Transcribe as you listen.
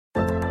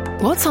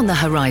What's on the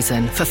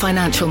horizon for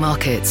financial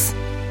markets?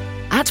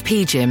 At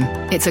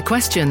PGIM, it's a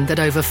question that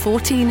over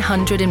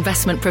 1,400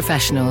 investment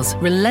professionals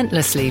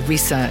relentlessly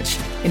research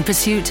in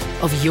pursuit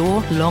of your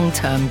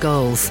long-term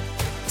goals.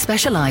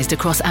 Specialized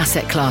across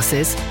asset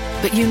classes,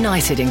 but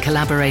united in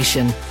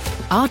collaboration,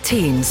 our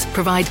teams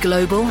provide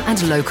global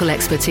and local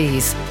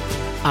expertise.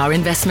 Our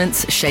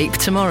investments shape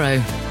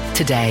tomorrow,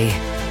 today.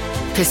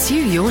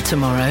 Pursue your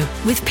tomorrow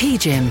with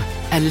PGIM,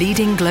 a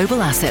leading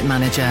global asset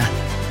manager.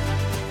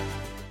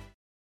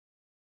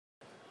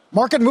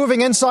 Market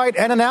moving insight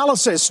and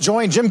analysis.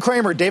 Join Jim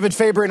Cramer, David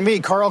Faber, and me,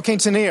 Carl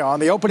Quintanilla, on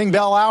the opening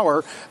bell hour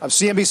of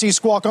CNBC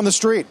Squawk on the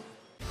Street.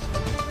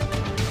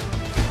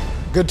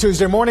 Good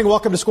Tuesday morning.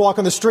 Welcome to Squawk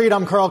on the Street.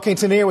 I'm Carl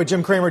Quintanilla with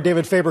Jim Cramer,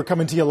 David Faber,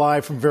 coming to you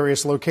live from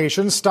various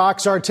locations.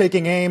 Stocks are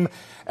taking aim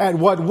at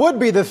what would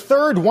be the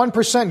third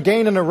 1%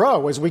 gain in a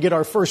row as we get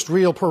our first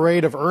real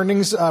parade of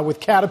earnings with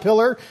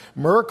Caterpillar,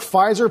 Merck,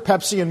 Pfizer,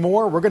 Pepsi, and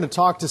more. We're going to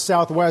talk to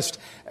Southwest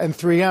and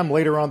 3M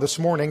later on this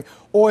morning.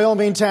 Oil,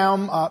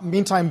 meantime,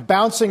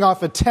 bouncing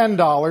off at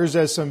 $10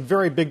 as some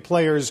very big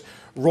players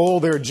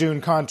roll their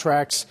June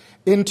contracts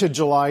into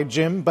July,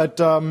 Jim. But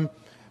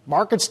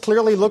markets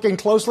clearly looking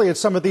closely at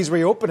some of these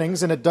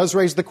reopenings, and it does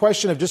raise the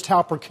question of just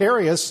how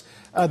precarious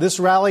this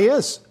rally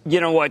is. You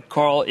know what,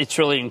 Carl? It's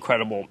really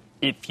incredible.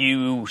 If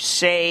you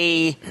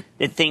say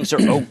that things are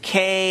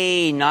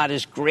okay, not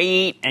as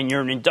great, and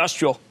you're an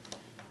industrial,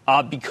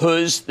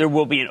 because there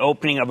will be an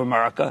opening of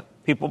America,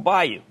 people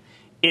buy you.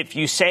 If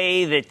you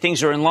say that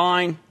things are in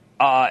line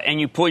and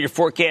you pull your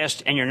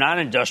forecast and you're not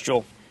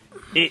industrial,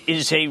 it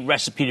is a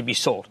recipe to be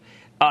sold.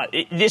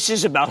 This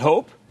is about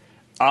hope.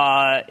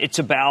 It's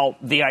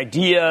about the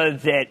idea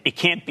that it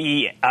can't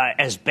be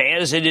as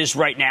bad as it is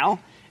right now.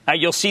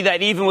 You'll see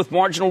that even with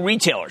marginal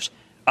retailers.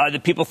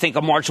 That people think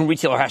a marginal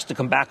retailer has to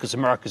come back because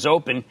America's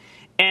open.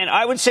 And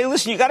I would say,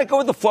 listen, you got to go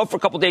with the flow for a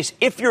couple of days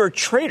if you're a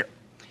trader.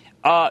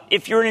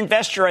 If you're an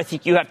investor, I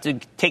think you have to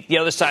take the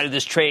other side of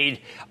this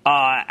trade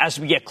as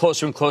we get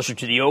closer and closer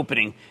to the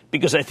opening,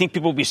 because I think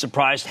people will be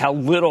surprised how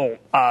little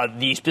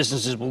these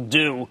businesses will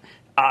do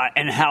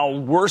and how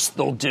worse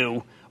they'll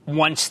do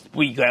once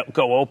we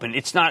go open.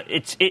 It's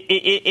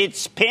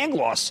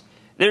Pangloss.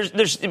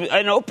 There's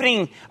an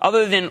opening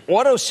other than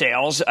auto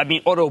sales. I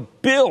mean, auto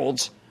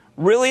builds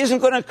really isn't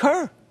going to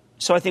occur.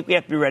 So I think we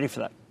have to be ready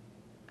for that.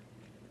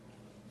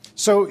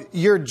 So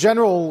your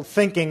general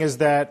thinking is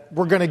that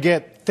we're going to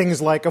get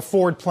things like a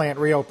Ford plant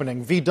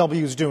reopening.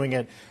 VW's doing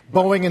it.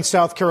 Boeing in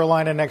South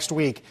Carolina next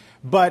week.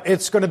 But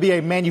it's going to be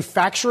a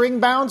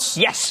manufacturing bounce?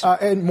 Yes.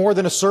 And more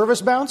than a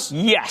service bounce?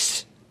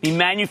 Yes. The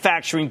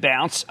manufacturing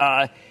bounce.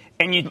 And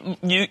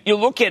you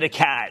look at a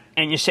CAT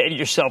and you say to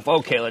yourself,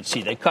 okay, let's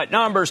see. They cut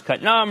numbers,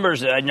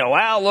 no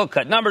outlook,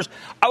 cut numbers.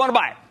 I want to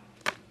buy it.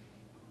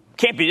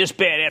 Can't be this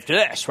bad after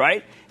this,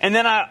 right? And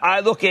then I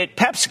look at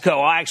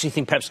PepsiCo. I actually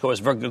think PepsiCo has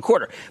a very good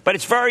quarter. But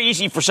it's very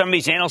easy for some of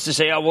these analysts to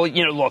say, oh, well,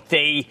 look,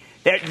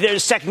 their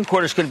second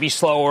quarter is going to be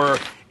slower.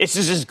 It's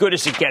as good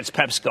as it gets,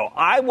 PepsiCo.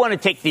 I want to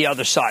take the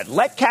other side.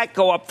 Let CAT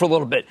go up for a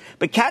little bit.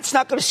 But CAT's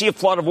not going to see a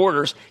flood of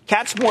orders.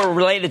 CAT's more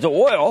related to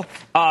oil,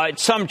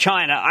 some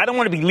China. I don't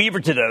want to be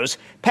levered to those.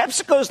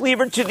 PepsiCo's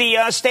levered to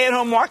the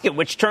stay-at-home market,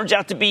 which turns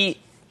out to be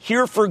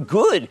here for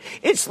good.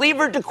 It's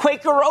levered to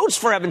Quaker Oats,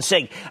 for heaven's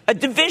sake, a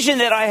division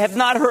that I have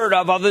not heard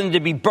of other than to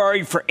be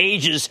buried for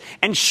ages.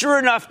 And sure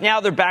enough, now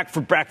they're back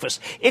for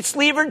breakfast. It's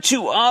levered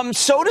to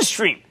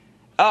SodaStream.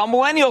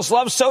 Millennials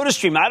love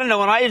SodaStream. I don't know,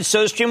 when I did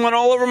SodaStream, went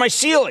all over my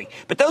ceiling.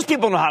 But those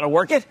people know how to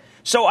work it.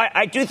 So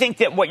I do think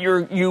that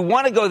you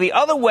want to go the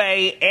other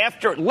way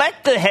after.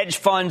 Let the hedge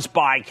funds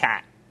buy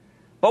CAT.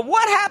 But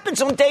what happens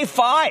on day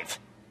 5?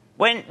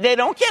 When they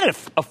don't get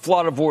a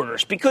flood of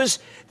orders because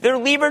they're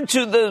levered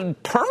to the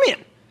Permian.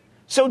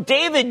 So,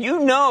 David, you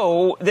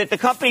know that the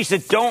companies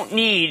that don't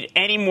need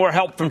any more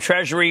help from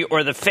Treasury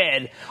or the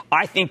Fed,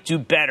 I think, do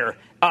better.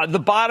 The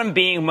bottom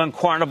being when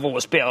Carnival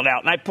was bailed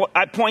out. And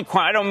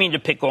I don't mean to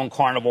pick on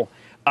Carnival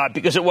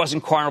because it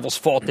wasn't Carnival's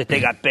fault that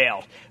they got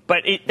bailed. But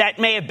that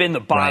may have been the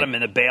bottom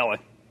in the bailing.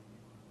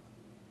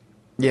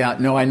 Yeah,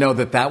 no, I know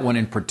that one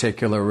in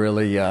particular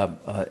really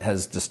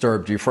has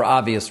disturbed you for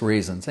obvious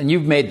reasons. And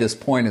you've made this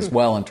point as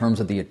well in terms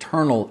of the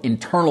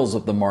internals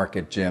of the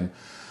market, Jim,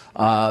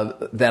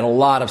 that a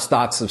lot of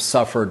stocks have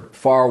suffered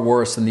far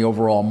worse than the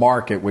overall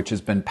market, which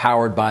has been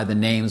powered by the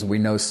names we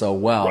know so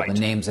well, right. The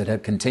names that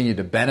have continued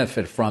to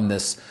benefit from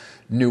this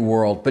new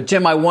world. But,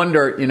 Jim, I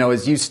wonder,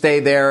 as you stay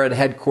there at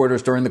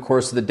headquarters during the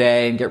course of the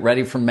day and get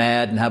ready for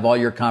MAD and have all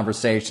your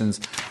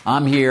conversations,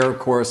 I'm here, of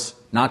course,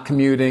 not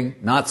commuting,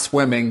 not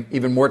swimming,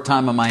 even more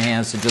time on my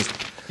hands to just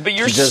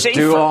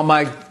do all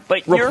my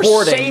reporting.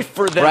 You're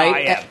safer than right? I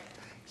am.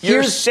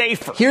 You're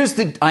safer.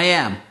 I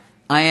am.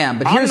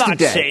 But here's the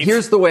day. Safe.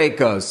 Here's the way it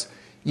goes.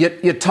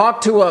 You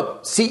talk to a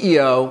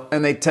CEO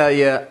and they tell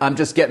you, I'm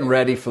just getting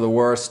ready for the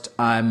worst.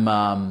 I'm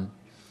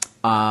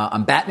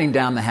battening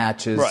down the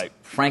hatches. Right.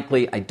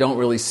 Frankly, I don't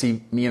really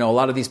see, a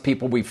lot of these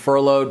people we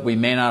furloughed, we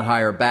may not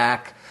hire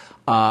back.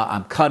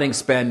 I'm cutting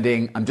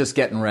spending. I'm just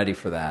getting ready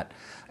for that.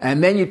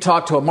 And then you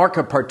talk to a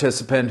market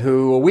participant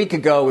who a week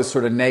ago was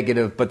sort of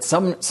negative, but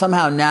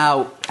somehow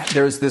now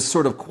there's this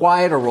sort of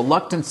quiet or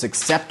reluctant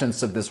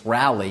acceptance of this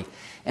rally.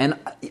 And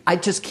I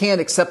just can't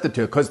accept it,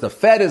 because the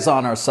Fed is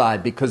on our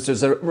side, because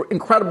there's an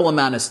incredible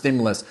amount of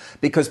stimulus,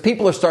 because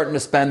people are starting to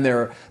spend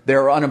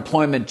their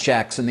unemployment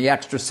checks and the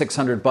extra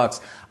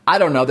 $600. I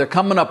don't know. They're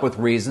coming up with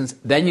reasons.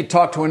 Then you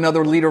talk to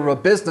another leader of a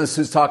business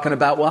who's talking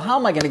about, well, how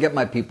am I going to get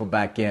my people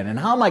back in? And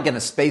how am I going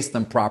to space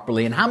them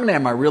properly? And how many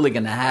am I really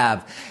going to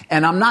have?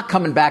 And I'm not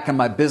coming back in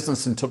my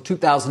business until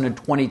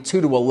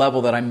 2022 to a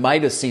level that I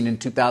might have seen in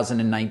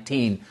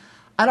 2019.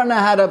 I don't know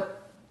how to...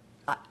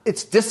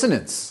 It's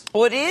dissonance.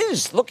 Well, it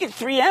is. Look at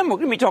 3M. We're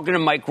going to be talking to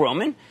Mike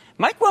Roman.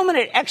 Mike Roman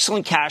had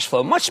excellent cash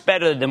flow, much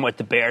better than what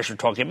the Bears were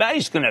talking about.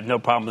 He's going to have no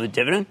problem with the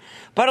dividend.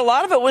 But a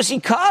lot of it was he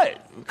cut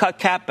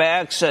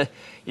CapEx.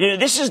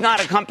 This is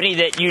not a company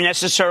that you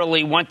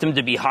necessarily want them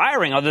to be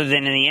hiring other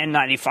than in the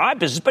N95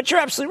 business. But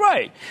you're absolutely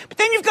right. But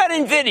then you've got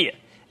NVIDIA.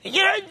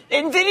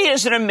 NVIDIA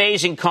is an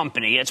amazing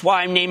company. That's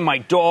why I named my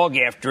dog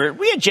after it.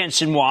 We had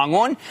Jensen Huang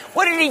on.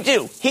 What did he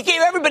do? He gave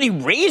everybody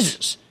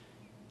raises.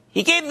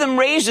 He gave them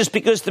raises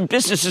because the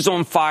business is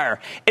on fire.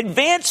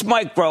 Advanced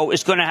Micro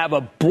is going to have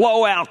a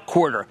blowout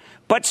quarter.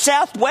 But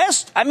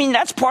Southwest,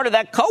 that's part of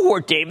that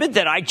cohort, David,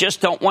 that I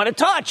just don't want to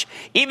touch,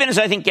 even as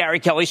I think Gary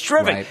Kelly's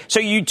terrific. Right. So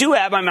you do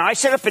have, I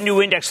set up a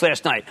new index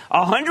last night.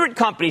 100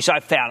 companies I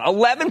found,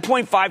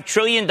 $11.5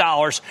 trillion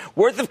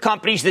worth of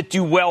companies that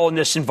do well in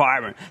this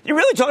environment. You're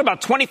really talking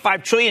about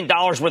 $25 trillion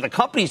worth of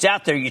companies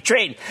out there you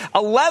trade.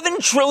 11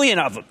 trillion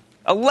of them.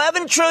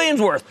 11 trillion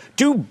worth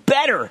do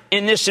better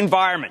in this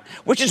environment,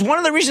 which is one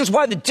of the reasons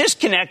why the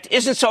disconnect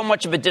isn't so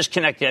much of a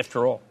disconnect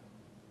after all.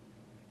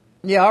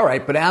 Yeah, all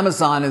right, but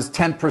Amazon is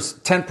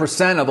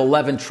 10% of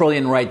 11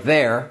 trillion right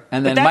there,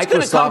 and then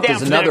Microsoft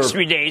is another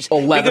 3 days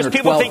 11 because or 12%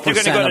 people think they're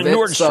going to go to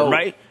Nordstrom,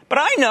 right? But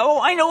I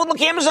know.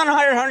 Look, Amazon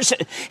hired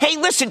 100. Hey,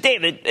 listen,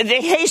 David,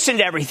 they hastened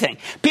everything.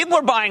 People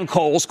are buying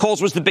Kohl's.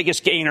 Kohl's was the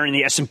biggest gainer in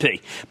the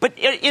S&P. But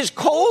is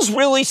Kohl's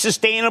really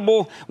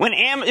sustainable?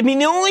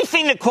 The only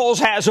thing that Kohl's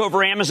has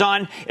over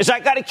Amazon is I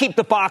got to keep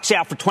the box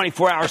out for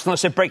 24 hours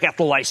unless I break out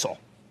the Lysol.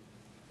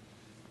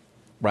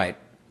 Right.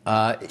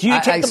 Do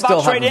you take the box I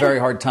still have right a very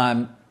hard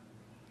time.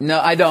 No,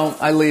 I don't.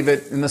 I leave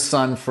it in the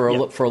sun for a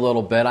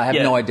little bit. I have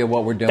no idea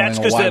what we're doing. That's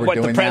because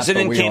the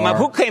president came up.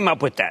 Who came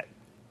up with that?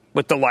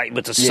 With the light,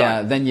 with the sun.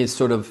 Yeah,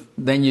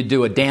 then you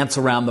do a dance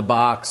around the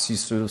box. You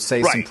sort of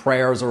say some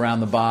prayers around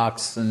the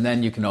box, and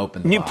then you can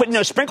open the box. You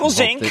put sprinkle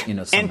zinc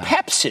and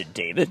Pepsid,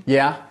 David.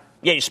 Yeah.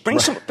 Yeah, you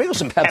sprinkle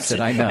some Pepsid.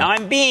 I know. Now,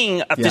 I'm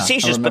being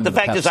facetious, but the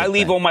fact is I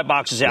leave all my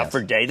boxes out for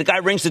a day. The guy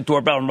rings the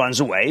doorbell and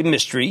runs away.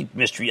 Mystery,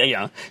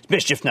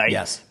 mischief night.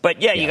 Yes.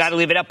 But, you got to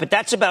leave it up. But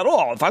that's about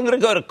all. If I'm going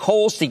to go to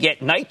Kohl's to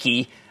get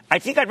Nike, I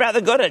think I'd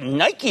rather go to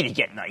Nike to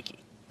get Nike.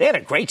 They had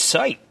a great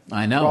site.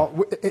 I know.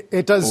 Well,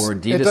 it does show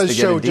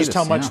Adidas, just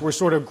how much we're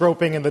sort of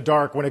groping in the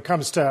dark when it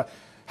comes to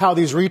how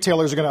these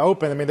retailers are going to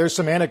open. There's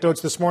some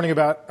anecdotes this morning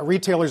about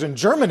retailers in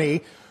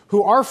Germany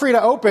who are free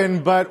to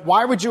open, but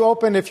why would you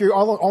open if you're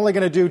only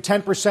going to do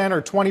 10%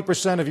 or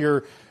 20% of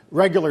your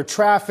regular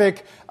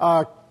traffic?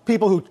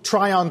 People who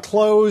try on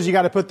clothes, you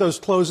got to put those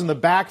clothes in the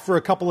back for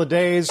a couple of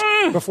days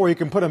before you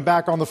can put them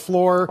back on the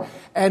floor.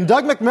 And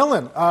Doug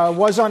McMillon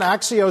was on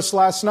Axios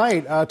last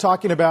night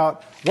talking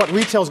about what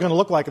retail is going to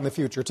look like in the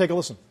future. Take a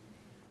listen.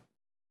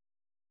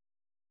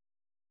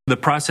 The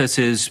process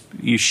is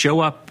you show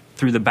up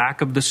through the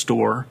back of the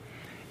store,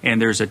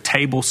 and there's a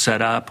table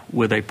set up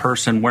with a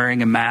person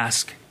wearing a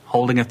mask,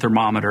 holding a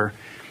thermometer.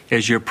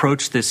 As you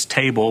approach this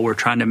table, we're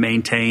trying to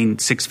maintain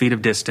 6 feet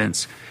of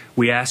distance.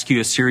 We ask you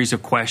a series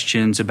of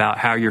questions about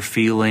how you're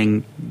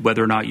feeling,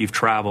 whether or not you've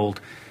traveled.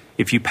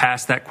 If you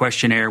pass that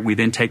questionnaire, we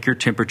then take your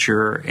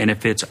temperature, and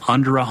if it's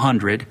under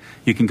 100,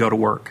 you can go to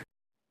work.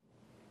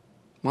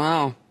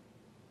 Wow.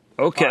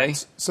 Okay.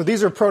 Right. So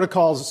these are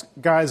protocols,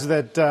 guys,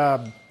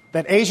 that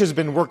Asia's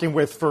been working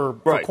with for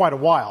quite a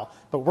while,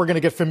 but we're going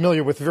to get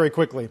familiar with very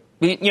quickly.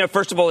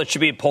 First of all, it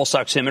should be a pulse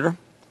oximeter,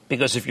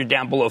 because if you're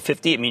down below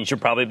 50, it means you're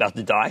probably about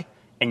to die,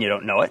 and you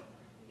don't know it.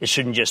 It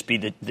shouldn't just be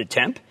the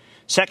temp.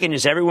 Second,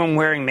 is everyone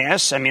wearing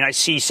masks? I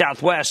see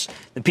Southwest,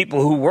 the people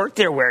who work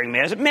there wearing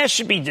masks. Masks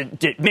should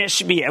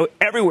be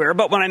everywhere.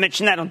 But when I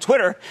mentioned that on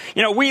Twitter,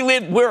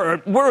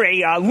 we're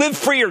a live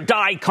free or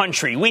die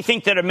country. We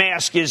think that a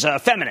mask is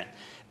feminine,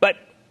 but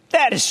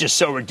that is just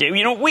so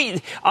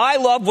ridiculous. I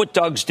love what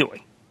Doug's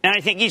doing, and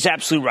I think he's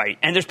absolutely right.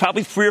 And there's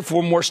probably 3 or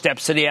 4 more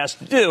steps that he has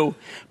to do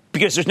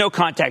because there's no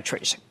contact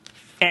tracing.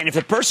 And if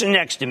the person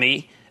next to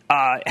me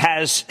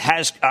has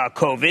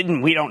COVID,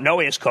 and we don't know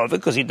he has COVID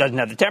because he doesn't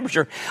have the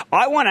temperature,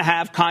 I want to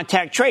have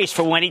contact trace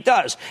for when he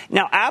does.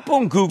 Now, Apple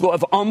and Google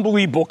have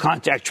unbelievable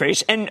contact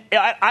trace, and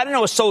I don't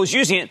know if Seoul is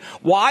using it.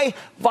 Why?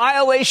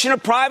 Violation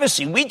of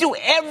privacy. We do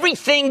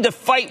everything to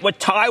fight what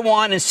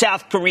Taiwan and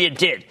South Korea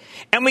did.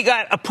 And we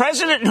got a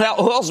president who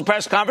holds a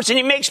press conference, and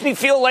he makes me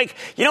feel like,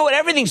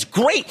 everything's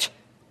great.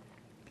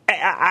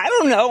 I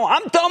don't know.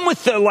 I'm done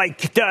with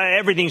the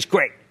everything's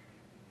great.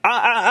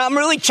 I'm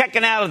really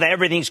checking out of the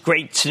everything's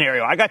great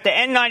scenario. I got the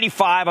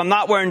N95. I'm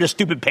not wearing the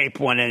stupid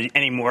paper one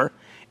anymore.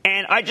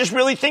 And I just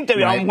really think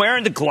that I'm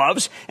wearing the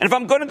gloves. And if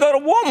I'm going to go to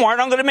Walmart,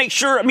 I'm going to make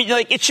sure,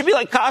 it should be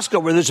like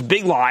Costco where there's a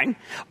big line.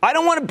 I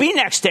don't want to be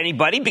next to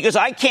anybody because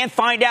I can't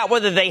find out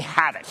whether they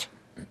have it.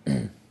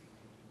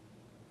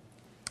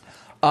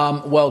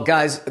 Well,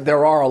 guys,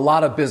 there are a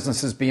lot of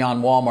businesses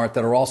beyond Walmart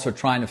that are also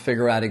trying to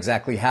figure out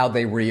exactly how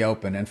they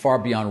reopen, and far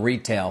beyond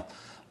retail.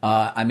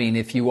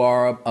 If you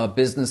are a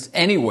business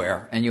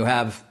anywhere and you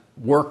have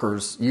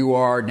workers, you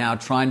are now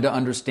trying to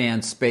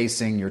understand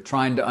spacing. You're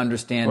trying to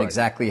understand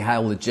exactly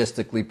how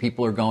logistically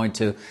people are going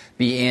to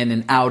be in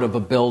and out of a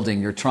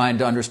building. You're trying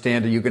to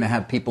understand, are you going to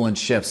have people in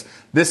shifts?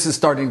 This is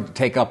starting to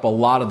take up a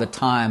lot of the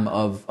time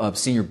of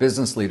senior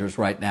business leaders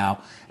right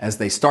now as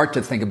they start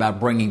to think about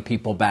bringing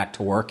people back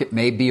to work. It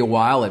may be a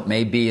while. It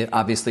may be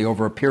obviously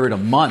over a period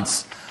of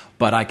months.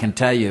 But I can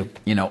tell you,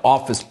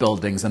 office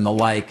buildings and the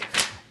like,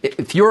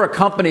 if you're a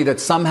company that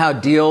somehow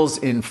deals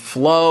in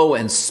flow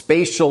and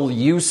spatial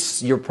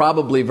use, you're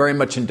probably very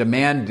much in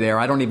demand there.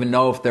 I don't even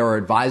know if there are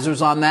advisors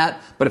on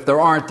that, but if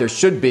there aren't, there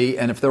should be.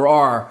 And if there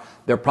are,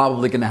 they're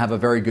probably going to have a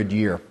very good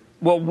year.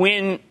 Well,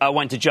 Wynn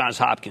went to Johns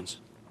Hopkins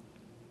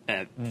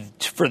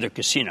for their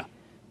casino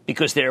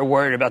because they're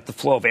worried about the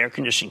flow of air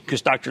conditioning.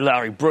 Because Dr.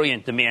 Larry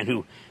Brilliant, the man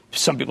who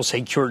some people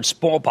say cured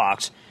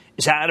smallpox,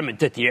 is adamant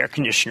that the air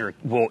conditioner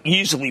will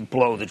easily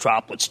blow the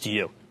droplets to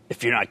you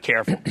if you're not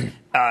careful.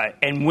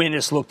 And Wynn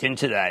has looked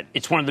into that.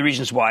 It's one of the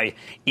reasons why,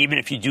 even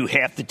if you do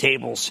half the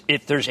tables,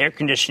 if there's air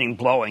conditioning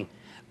blowing,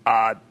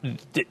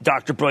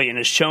 Dr. Brilliant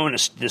has shown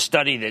us the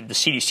study, the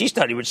CDC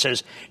study, which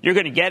says you're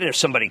going to get it if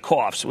somebody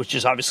coughs, which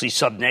is obviously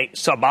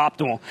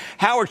suboptimal.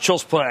 Howard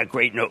Schultz put out a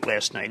great note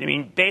last night.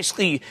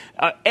 Basically,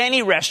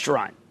 any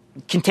restaurant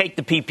can take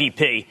the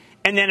PPP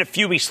and then a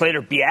few weeks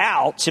later be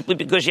out simply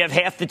because you have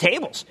half the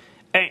tables.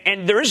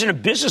 And there isn't a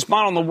business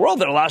model in the world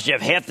that allows you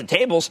to have half the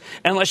tables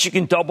unless you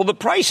can double the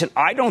price. And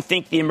I don't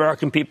think the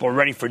American people are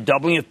ready for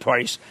doubling the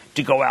price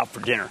to go out for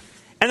dinner.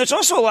 And there's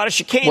also a lot of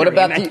chicanery. What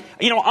about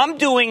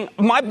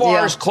my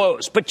bar is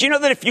closed. But you know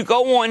that if you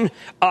go on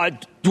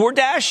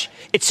DoorDash,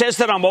 it says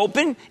that I'm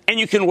open and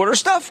you can order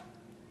stuff.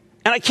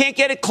 And I can't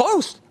get it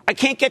closed. I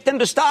can't get them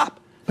to stop.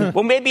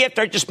 Well, maybe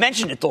after I just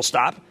mentioned it, they'll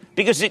stop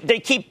because they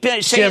keep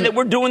saying that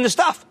we're doing the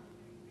stuff.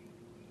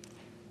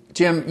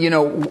 Jim,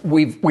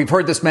 we've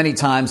heard this many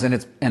times,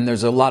 and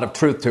there's a lot of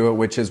truth to it,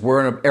 which is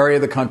we're in an area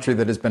of the country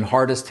that has been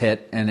hardest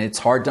hit, and it's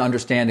hard to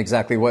understand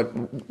exactly what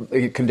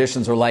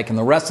conditions are like in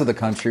the rest of the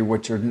country,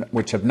 which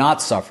have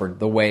not suffered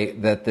the way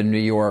that the New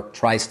York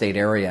tri-state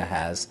area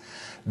has.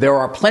 There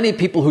are plenty of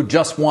people who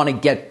just want to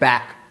get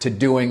back to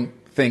doing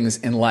things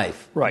in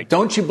life. Right.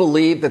 Don't you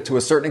believe that to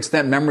a certain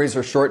extent memories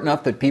are short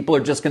enough that people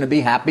are just going to be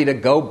happy to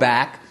go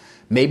back?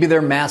 Maybe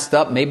they're masked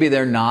up, maybe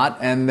they're not,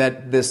 and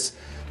that this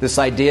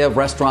idea of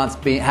restaurants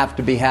have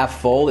to be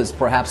half full is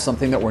perhaps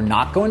something that we're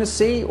not going to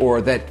see,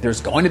 or that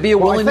there's going to be a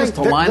willingness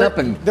to line up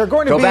and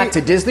go back to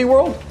Disney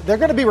World? They're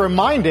going to be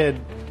reminded,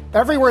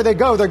 everywhere they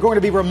go, they're going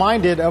to be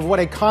reminded of what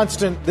a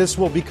constant this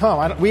will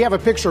become. We have a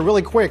picture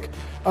really quick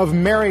of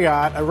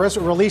Marriott, a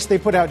release they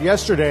put out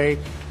yesterday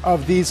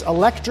of these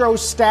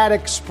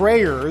electrostatic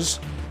sprayers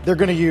they're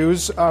going to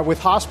use with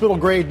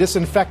hospital-grade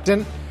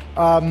disinfectant.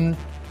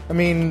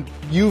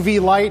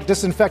 UV light,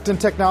 disinfectant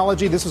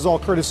technology. This is all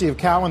courtesy of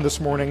Cowan this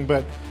morning.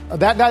 But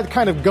that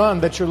kind of gun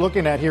that you're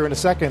looking at here in a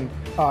second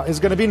is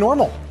going to be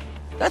normal.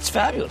 That's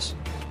fabulous.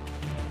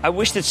 I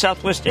wish that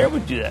Southwest Air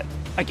would do that.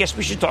 I guess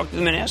we should talk to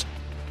them and ask.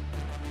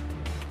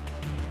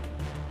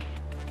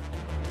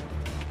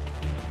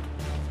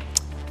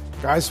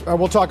 Guys,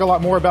 we'll talk a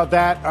lot more about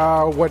that,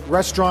 what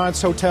restaurants,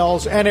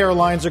 hotels, and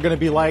airlines are going to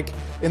be like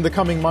in the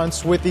coming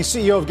months with the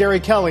CEO of Gary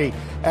Kelly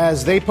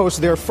as they post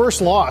their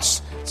first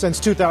loss since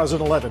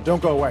 2011.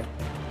 Don't go away.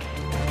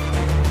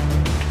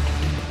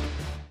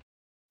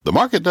 The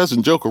market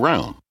doesn't joke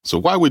around, so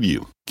why would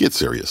you? Get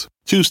serious.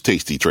 Choose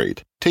Tasty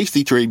Trade.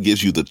 Tasty Trade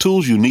gives you the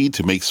tools you need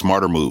to make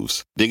smarter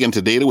moves. Dig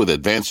into data with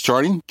advanced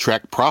charting,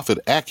 track profit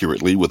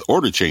accurately with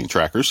order chain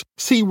trackers,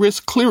 see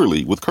risk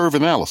clearly with curve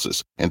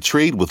analysis, and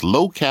trade with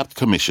low-capped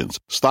commissions,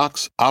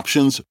 stocks,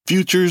 options,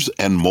 futures,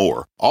 and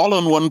more. All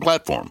on one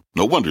platform.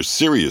 No wonder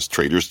serious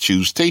traders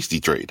choose Tasty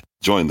Trade.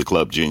 Join the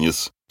club,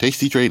 genius.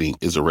 Tasty Trading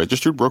is a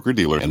registered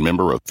broker-dealer and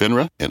member of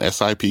FINRA and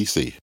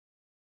SIPC.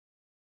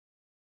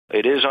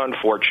 It is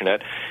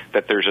unfortunate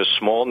that there's a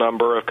small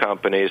number of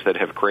companies that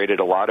have created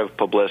a lot of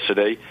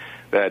publicity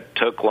that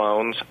took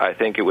loans. I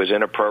think it was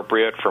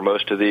inappropriate for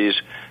most of these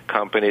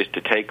companies to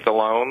take the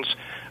loans.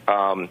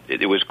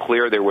 It was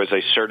clear there was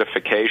a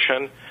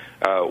certification.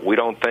 We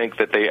don't think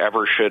that they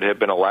ever should have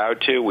been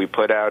allowed to. We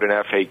put out an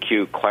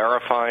FAQ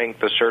clarifying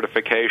the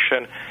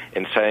certification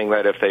and saying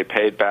that if they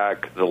paid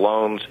back the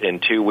loans in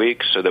 2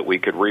 weeks so that we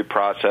could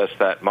reprocess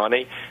that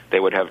money, they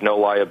would have no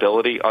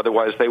liability.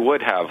 Otherwise, they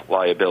would have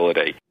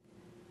liability.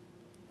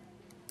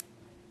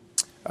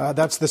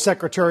 That's the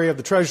Secretary of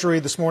the Treasury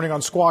this morning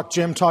on Squawk,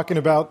 Jim, talking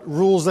about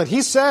rules that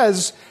he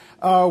says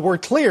were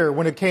clear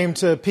when it came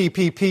to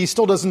PPP.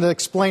 Still doesn't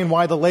explain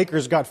why the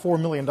Lakers got $4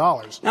 million.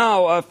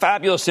 No, a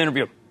fabulous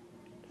interview.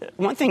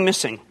 One thing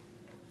missing.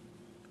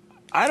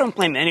 I don't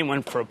blame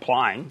anyone for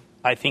applying.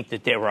 I think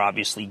that they were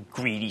obviously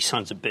greedy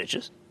sons of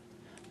bitches.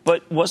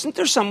 But wasn't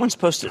there someone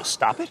supposed to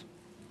stop it?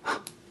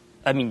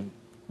 I mean,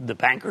 the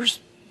bankers,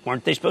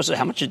 weren't they supposed to?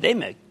 How much did they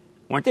make?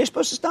 Weren't they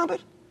supposed to stop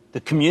it?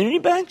 The community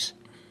banks?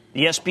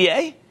 The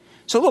SBA?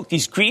 So look,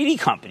 these greedy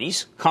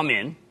companies come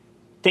in,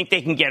 think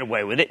they can get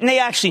away with it, and they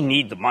actually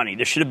need the money.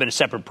 There should have been a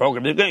separate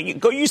program. They're going to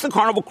go use the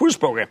Carnival Cruise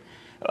program.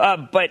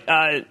 But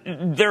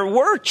there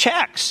were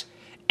checks.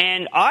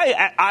 And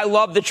I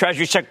love the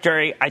Treasury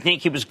Secretary. I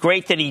think it was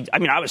great that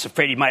I was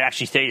afraid he might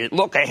actually say,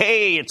 look,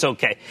 hey, it's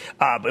okay.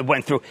 It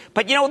went through.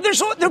 But, there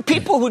are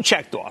people who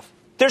checked off.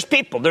 There's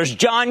people. There's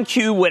John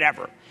Q.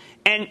 whatever.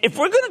 And if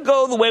we're going to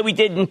go the way we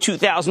did in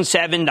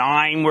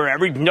 2007-9, where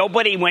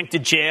nobody went to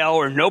jail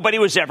or nobody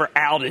was ever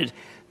outed,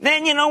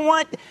 then you know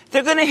what?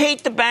 They're going to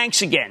hate the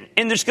banks again.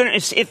 And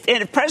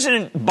if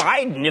President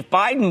Biden, if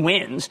Biden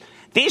wins,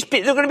 they're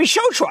going to be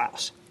show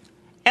trials.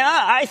 And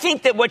I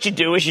think that what you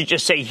do is you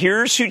just say,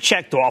 here's who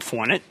checked off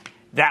on it.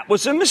 That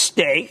was a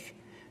mistake.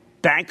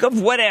 Bank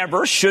of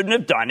whatever shouldn't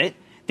have done it.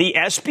 The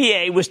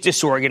SBA was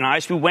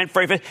disorganized. We went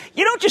very fast.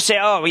 You don't just say,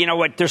 oh, you know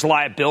what, there's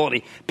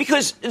liability.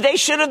 Because they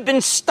should have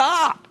been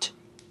stopped.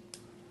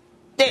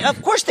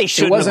 Of course they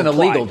shouldn't have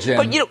applied. It wasn't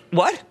illegal, Jim. But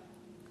what?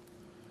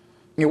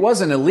 It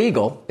wasn't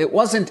illegal. It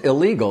wasn't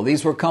illegal.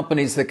 These were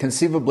companies that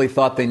conceivably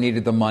thought they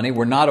needed the money,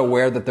 were not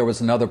aware that there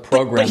was another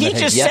program that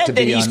had yet to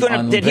be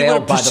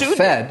unveiled by the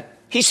Fed.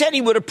 He said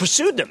he would have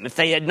pursued them if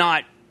they had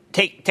not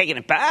taken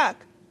it back.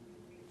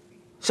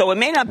 So it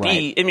may not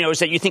be, is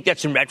that you think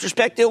that's in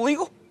retrospect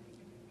illegal?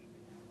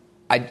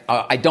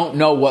 I don't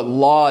know what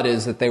law it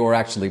is that they were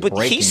actually breaking.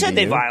 But he said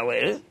they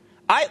violated it.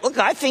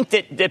 I think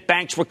that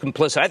banks were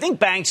complicit. I think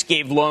banks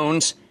gave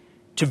loans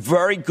to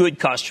very good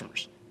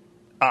customers,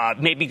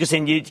 maybe because they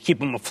needed to keep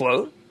them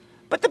afloat.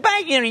 But the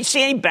bank, you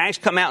see any banks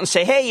come out and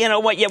say, hey, you know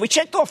what, yeah, we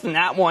checked off on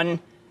that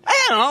one.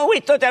 I don't know, we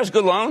thought that was a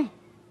good loan.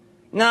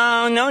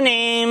 No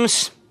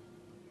names.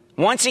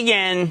 Once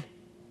again,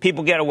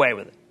 people get away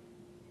with it.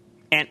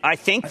 And I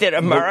think that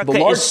America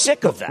is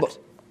sick of that.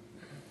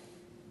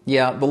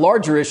 Yeah, the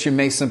larger issue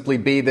may simply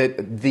be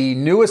that the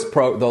newest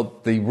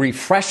the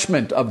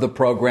refreshment of the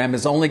program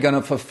is only going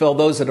to fulfill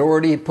those that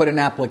already put in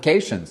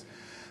applications.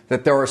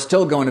 That there are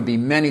still going to be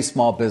many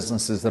small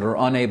businesses that are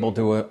unable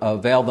to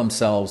avail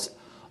themselves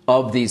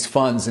of these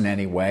funds in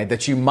any way.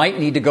 That you might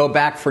need to go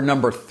back for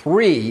number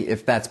 3,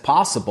 if that's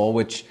possible,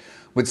 which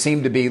would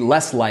seem to be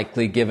less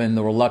likely given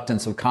the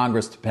reluctance of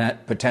Congress to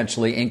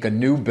potentially ink a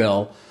new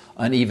bill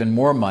on even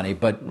more money.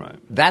 But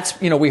that's,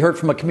 we heard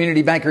from a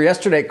community banker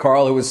yesterday,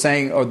 Carl, who was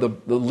saying, or the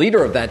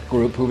leader of that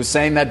group, who was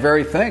saying that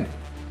very thing.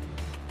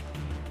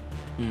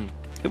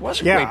 It was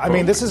a great program. I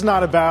mean, this is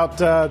not about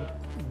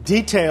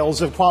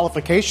details of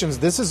qualifications.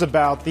 This is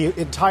about the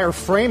entire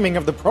framing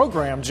of the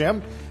program,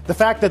 Jim. The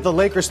fact that the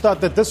Lakers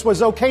thought that this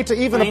was okay to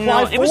even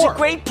apply for. It was a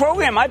great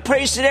program. I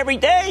praised it every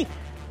day.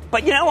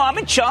 But, I'm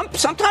a chump.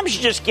 Sometimes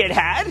you just get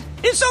had.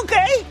 It's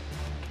okay.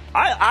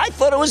 I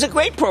thought it was a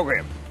great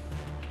program.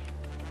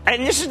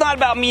 And this is not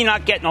about me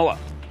not getting a loan.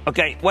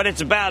 Okay, what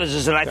it's about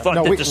is that I thought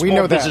that the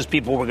small business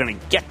people were going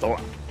to get the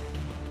loan.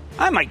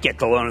 I might get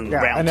the loan in the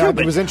round two,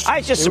 but I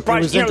was just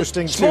surprised. It was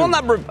interesting small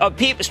number of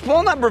people,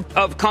 small number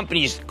of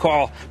companies,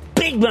 Carl,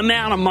 big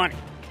amount of money.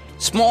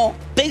 Small,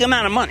 big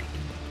amount of money.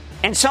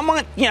 And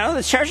someone,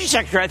 the Treasury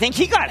Secretary, I think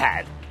he got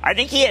had. I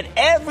think he had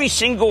every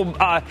single,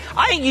 I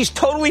think he's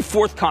totally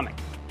forthcoming,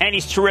 and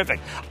he's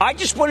terrific. I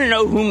just want to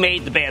know who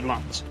made the bad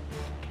loans.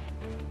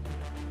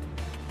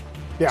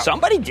 Yeah.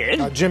 Somebody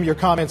did. Jim, your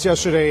comments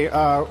yesterday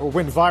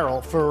went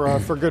viral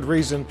for good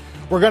reason.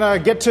 We're going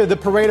to get to the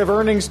parade of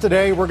earnings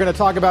today. We're going to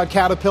talk about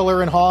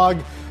Caterpillar and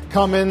Hogg,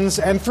 Cummins,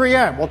 and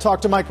 3M. We'll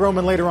talk to Mike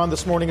Roman later on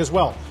this morning as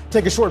well.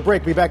 Take a short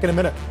break. Be back in a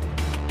minute.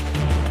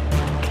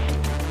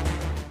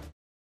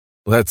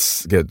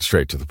 Let's get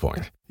straight to the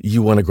point.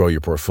 You want to grow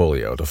your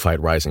portfolio to fight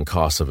rising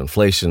costs of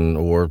inflation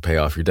or pay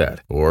off your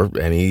debt or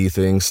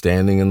anything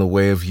standing in the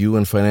way of you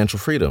and financial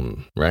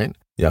freedom, right?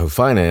 Yahoo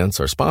Finance,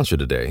 our sponsor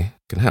today,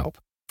 can help.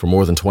 For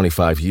more than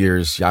 25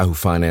 years, Yahoo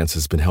Finance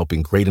has been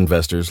helping great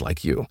investors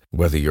like you.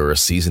 Whether you're a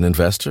seasoned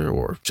investor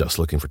or just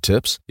looking for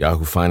tips,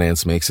 Yahoo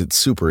Finance makes it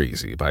super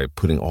easy by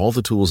putting all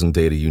the tools and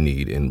data you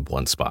need in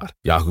one spot.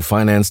 Yahoo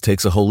Finance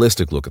takes a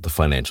holistic look at the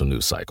financial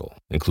news cycle,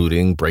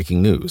 including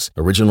breaking news,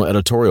 original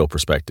editorial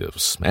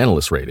perspectives,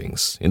 analyst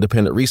ratings,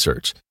 independent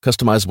research,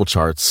 customizable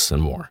charts,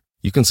 and more.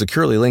 You can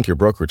securely link your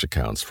brokerage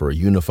accounts for a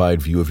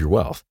unified view of your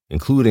wealth,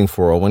 including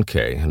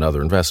 401k and other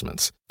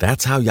investments.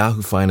 That's how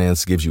Yahoo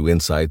Finance gives you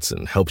insights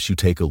and helps you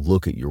take a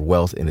look at your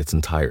wealth in its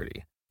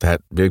entirety.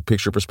 That big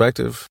picture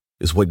perspective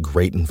is what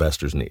great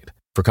investors need.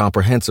 For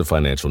comprehensive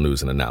financial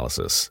news and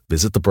analysis,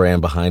 visit the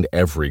brand behind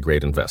every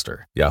great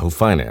investor,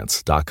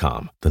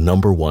 yahoofinance.com, the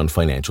 #1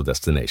 financial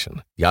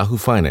destination,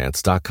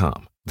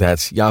 yahoofinance.com.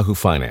 That's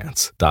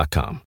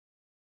yahoofinance.com.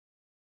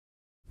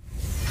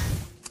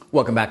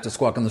 Welcome back to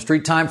Squawk on the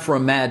Street. Time for a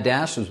mad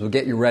dash as we'll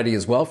get you ready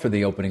as well for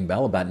the opening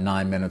bell about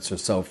 9 minutes or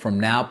so from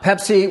now.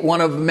 Pepsi, one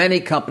of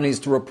many companies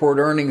to report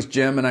earnings,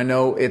 Jim, and I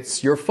know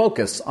it's your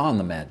focus on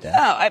the mad dash.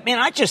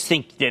 I just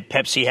think that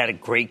Pepsi had a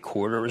great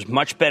quarter. It was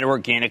much better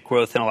organic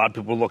growth than a lot of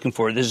people were looking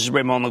for. This is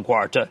Ramon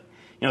LaGuarta.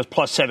 It's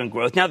 +7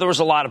 growth. Now, there was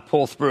a lot of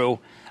pull through,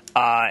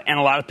 and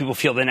a lot of people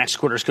feel the next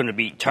quarter is going to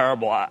be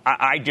terrible.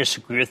 I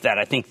disagree with that.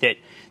 I think that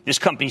this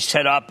company's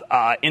set up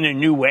in a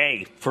new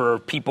way for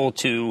people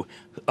to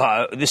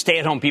the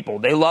stay-at-home people.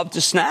 They love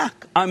to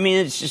snack. I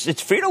mean, it's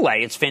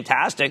Frito-Lay. It's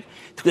fantastic.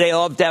 They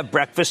love to have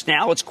breakfast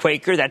now. It's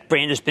Quaker. That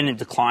brand has been in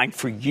decline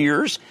for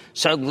years.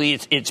 Suddenly,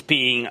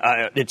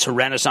 it's a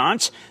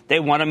renaissance. They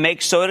want to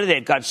make soda.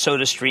 They've got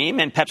SodaStream,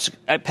 and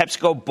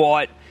PepsiCo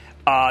bought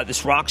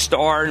this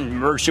Rockstar and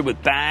merged it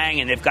with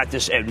Bang, and they've got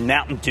this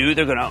Mountain Dew.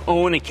 They're going to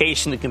own a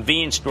case in the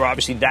convenience store.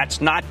 Obviously,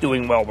 that's not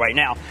doing well right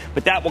now,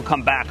 but that will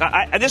come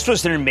back. This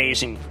was an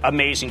amazing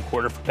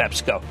quarter for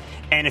PepsiCo.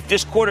 And if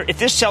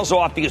this sells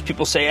off because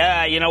people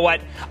say, you know what,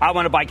 I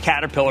want to buy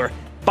Caterpillar,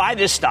 buy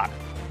this stock.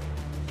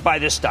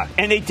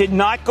 And they did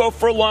not go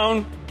for a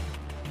loan.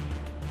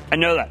 I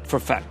know that for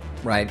a fact.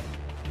 Right.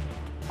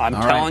 I'm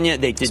telling you,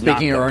 they did not.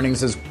 Speaking of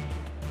earnings,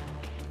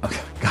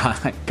 okay,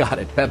 got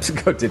it.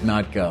 PepsiCo did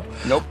not go.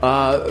 Nope.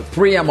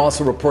 3M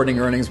also reporting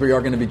earnings. We are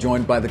going to be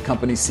joined by the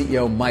company's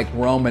CEO, Mike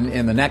Roman,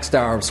 in the next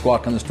hour of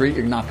Squawk on the Street.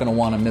 You're not going to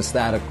want to miss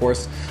that, of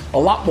course. A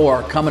lot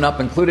more coming up,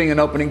 including an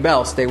opening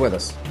bell. Stay with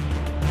us.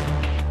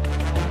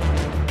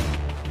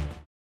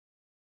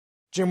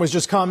 Jim was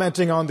just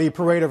commenting on the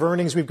parade of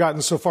earnings we've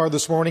gotten so far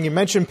this morning. You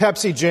mentioned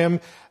Pepsi, Jim.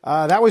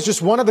 That was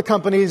just one of the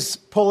companies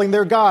pulling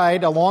their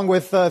guide, along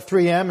with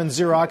 3M and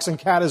Xerox and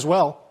Cat as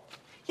well.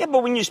 Yeah,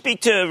 but when you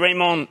speak to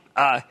Ramon,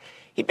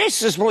 he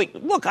basically says,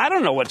 look, I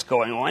don't know what's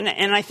going on.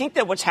 And I think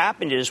that what's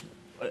happened is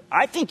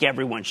I think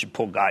everyone should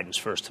pull guidance,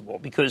 first of all,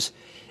 because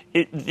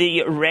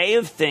the array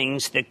of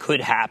things that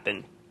could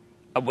happen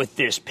with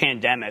this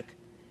pandemic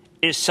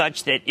is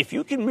such that if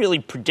you can really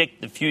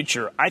predict the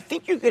future, I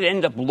think you could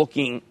end up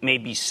looking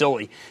maybe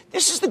silly.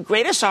 This is the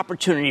greatest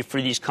opportunity for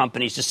these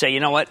companies to say, you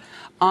know what,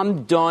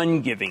 I'm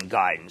done giving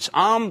guidance.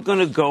 I'm going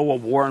to go a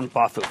Warren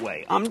Buffett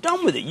way. I'm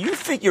done with it. You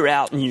figure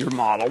out in your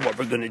model what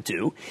we're going to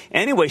do.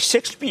 Anyway,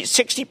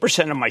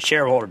 60% of my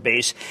shareholder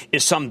base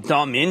is some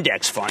dumb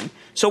index fund.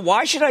 So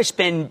why should I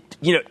spend,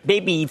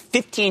 maybe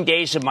 15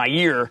 days of my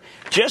year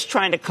just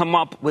trying to come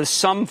up with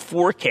some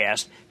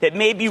forecast that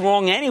may be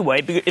wrong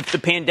anyway if the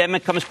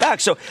pandemic comes back?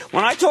 So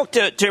when I talked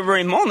to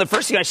Ramon, the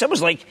first thing I said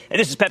was and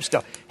this is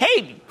PepsiCo,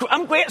 hey,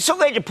 I'm so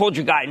glad you pulled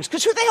your guidance,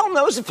 because who the hell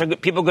knows if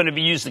people are going to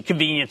be using the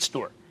convenience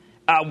store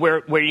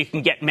where you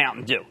can get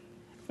Mountain Dew?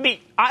 I mean,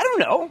 I don't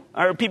know.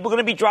 Are people going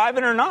to be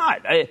driving or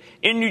not?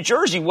 In New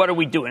Jersey, what are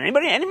we doing?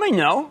 Anybody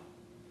know?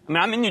 I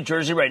mean, I'm in New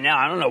Jersey right now.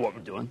 I don't know what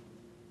we're doing.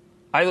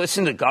 I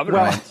listen to the governor.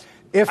 Well,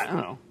 I don't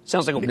know.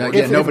 Sounds like a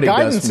nobody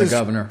does from the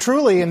governor.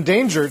 Truly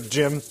endangered,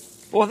 Jim.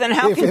 Well, then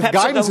how can if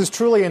guidance is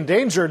truly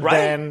endangered, right?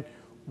 Then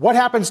what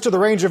happens to the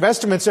range of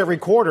estimates every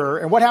quarter,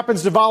 and what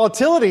happens to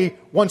volatility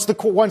once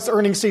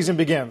earnings season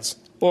begins?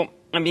 Well,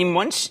 I mean,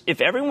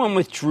 if everyone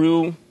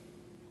withdrew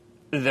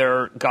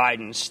their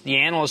guidance, the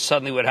analysts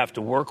suddenly would have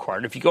to work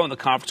hard. If you go on the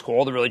conference call,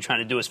 all they're really trying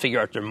to do is figure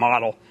out their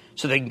model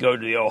so they can go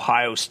to the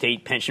Ohio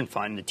State Pension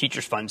Fund, the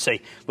Teachers Fund, and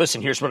say,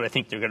 listen, here's what I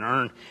think they're going to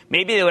earn.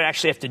 Maybe they would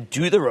actually have to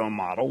do their own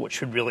model,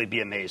 which would really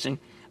be amazing.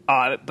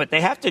 But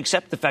they have to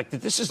accept the fact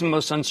that this is the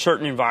most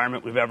uncertain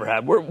environment we've ever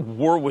had. We're at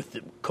war with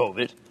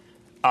COVID.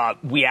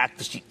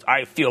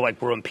 I feel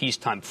like we're on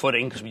peacetime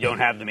footing because we don't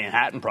have the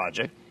Manhattan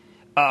Project.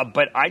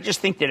 But I just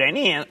think that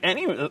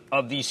any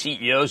of these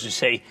CEOs who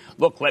say,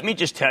 look, let me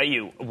just tell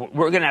you,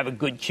 we're going to have a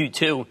good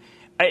Q2.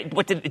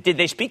 Did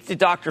they speak to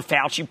Dr.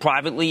 Fauci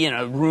privately in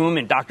a room,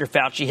 and Dr.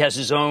 Fauci has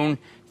his own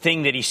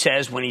thing that he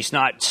says when he's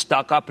not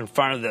stuck up in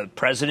front of the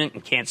president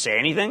and can't say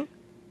anything?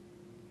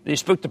 They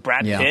spoke to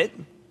Brad Pitt.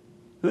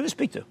 Who did they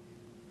speak to?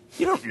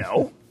 You don't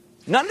know.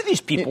 None of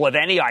these people have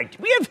any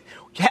idea.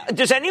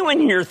 Does anyone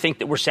here think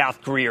that we're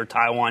South Korea or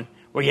Taiwan,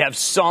 where you have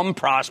some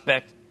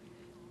prospect?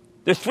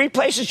 There's 3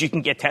 places you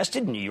can get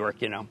tested in New York,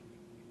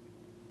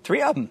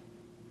 3 of them.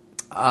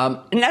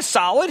 Isn't that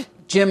solid?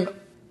 Jim,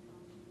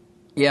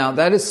 yeah,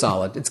 that is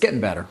solid. It's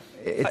getting better.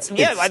 It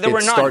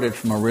started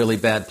from a really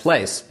bad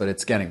place, but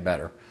it's getting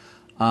better.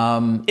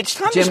 It's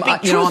time to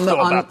speak truth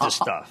about this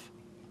stuff,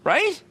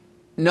 right?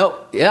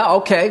 No. Yeah.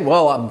 Okay.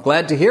 Well, I'm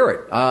glad to hear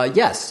it.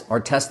 Yes, our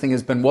testing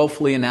has been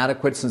woefully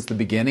inadequate since the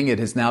beginning. It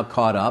has now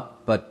caught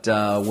up, but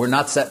we're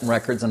not setting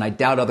records, and I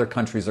doubt other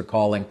countries are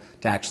calling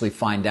to actually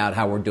find out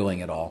how we're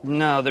doing it all.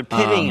 No, they're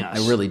pitying us.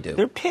 I really do.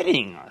 They're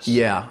pitying us.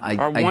 Yeah. I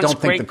don't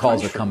think the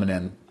calls are coming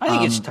in. I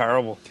think it's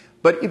terrible.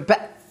 But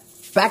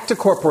back to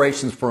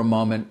corporations for a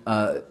moment,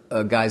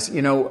 guys.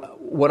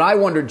 What I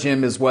wonder,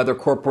 Jim, is whether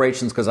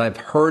corporations, because I've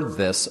heard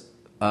this,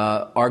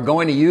 are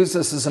going to use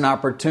this as an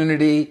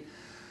opportunity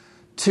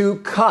to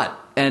cut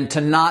and to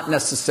not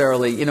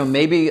necessarily,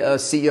 maybe a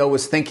CEO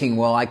was thinking,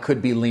 well, I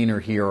could be leaner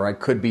here or I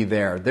could be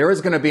there. There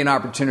is going to be an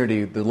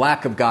opportunity, the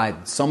lack of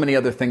guidance, so many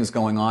other things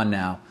going on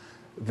now.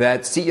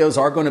 that CEOs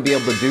are going to be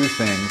able to do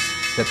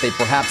things that they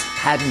perhaps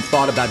hadn't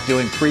thought about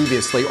doing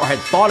previously or had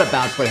thought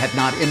about but had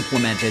not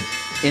implemented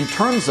in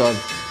terms of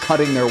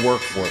cutting their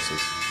workforces.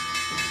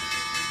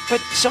 But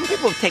some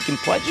people have taken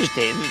pledges,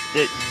 Dave,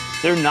 that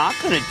they're not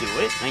going to do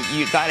it.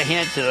 You got to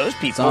hand it to those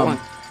people.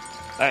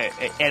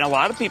 And a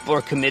lot of people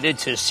are committed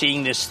to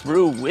seeing this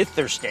through with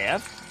their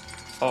staff.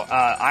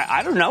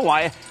 I don't know.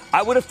 I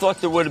would have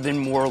thought there would have been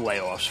more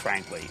layoffs,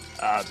 frankly.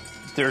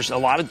 There's a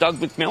lot of Doug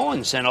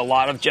McMillans and a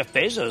lot of Jeff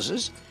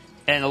Bezoses,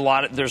 and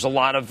there's a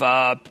lot of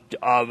Mark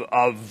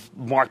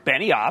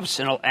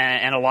Benioffs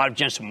and a lot of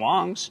Jensen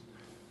Huangs.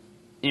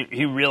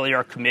 Who really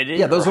are committed.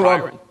 Yeah, those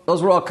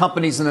are all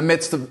companies in the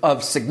midst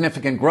of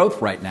significant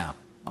growth right now.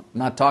 I'm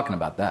not talking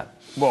about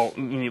that. Well, I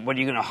mean, what are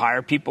you going to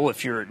hire people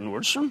if you're at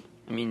Nordstrom?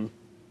 I mean,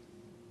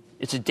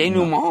 it's a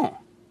denouement,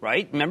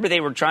 right? Remember they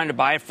were trying to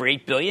buy it for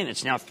 $8 billion.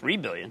 It's now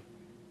 $3 billion.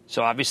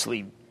 So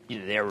obviously,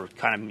 they were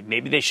kind of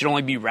maybe they should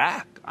only be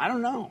Rack. I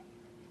don't know.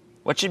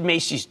 What should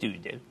Macy's do,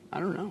 dude?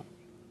 I don't know.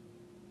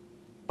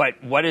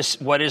 But what is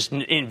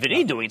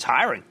NVIDIA doing? It's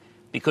hiring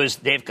because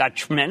they've got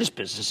tremendous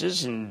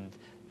businesses and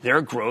their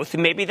growth,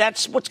 and maybe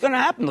that's what's going to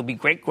happen. There'll be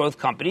great growth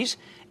companies,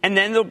 and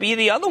then there'll be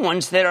the other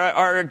ones that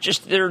are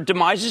just their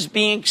demise is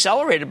being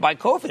accelerated by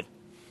COVID.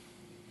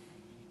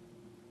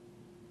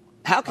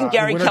 How can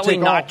Gary Kelly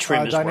not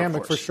trim his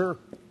dynamic workforce? For sure.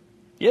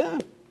 Yeah.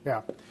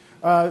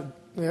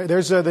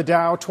 There's the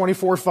Dow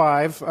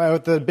 24.5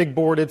 at the big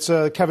board. It's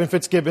Kevin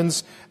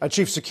Fitzgibbons,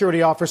 Chief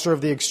Security Officer of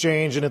the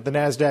exchange, and at the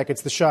NASDAQ,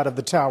 it's the shot of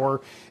the tower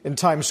in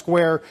Times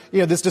Square.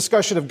 This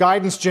discussion of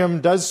guidance,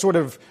 Jim, does sort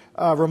of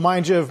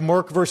remind you of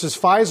Merck versus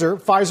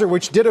Pfizer. Pfizer,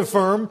 which did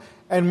affirm,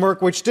 and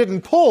Merck, which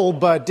didn't pull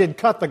but did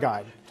cut the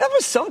guide. That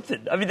was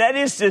something. I mean, that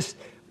is just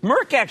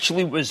Merck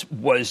actually was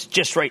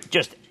just right,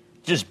 just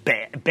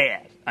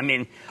bad. I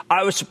mean,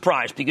 I was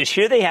surprised because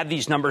here they have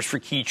these numbers for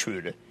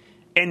Keytruda.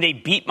 And they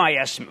beat my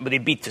estimate, but they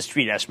beat the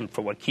street estimate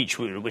for what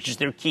Keytruda, which is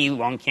their key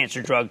lung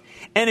cancer drug.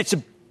 And it's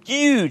a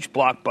huge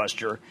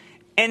blockbuster.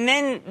 And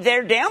then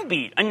they're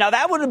downbeat. And now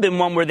that would have been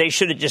one where they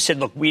should have just said,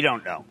 look, we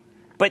don't know.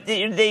 But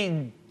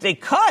they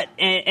cut,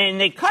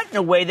 and they cut in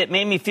a way that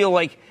made me feel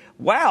like,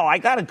 wow, I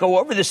got to go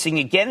over this thing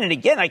again and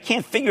again. I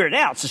can't figure it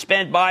out.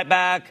 Suspend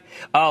buyback,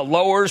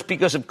 lowers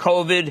because of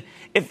COVID.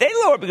 If they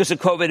lower because of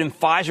COVID and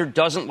Pfizer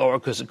doesn't lower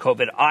because of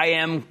COVID, I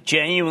am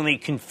genuinely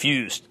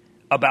confused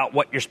about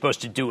what you're supposed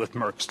to do with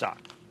Merck stock.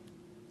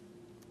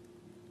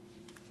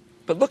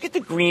 But look at the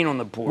green on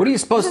the board. What are you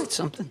supposed Isn't it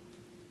something?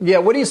 Yeah,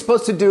 what are you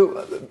supposed to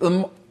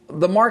do?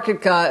 The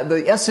market,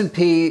 the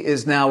S&P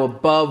is now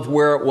above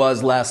where it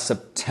was last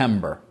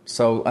September.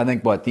 So I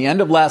think the end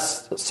of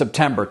last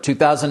September,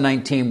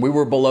 2019, we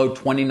were below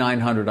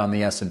 2,900 on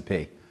the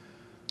S&P.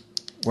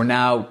 We're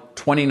now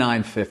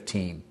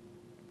 2,915.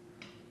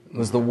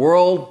 Was the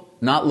world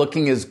not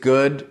looking as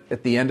good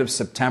at the end of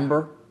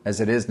September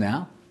as it is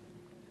now?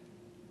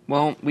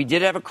 Well, we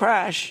did have a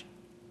crash.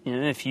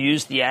 If you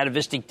use the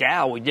atavistic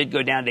Dow, we did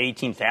go down to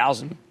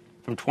 18,000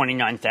 from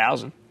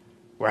 29,000.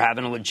 We're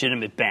having a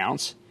legitimate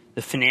bounce.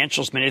 The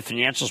financials, many of the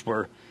financials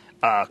were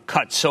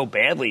cut so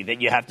badly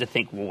that you have to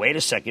think, well, wait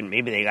a second,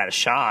 maybe they got a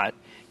shot.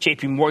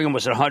 JP Morgan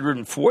was at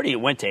 140.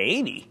 It went to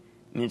 80.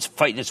 I mean, it's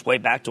fighting its way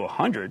back to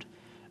 100.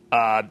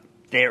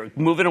 They're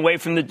moving away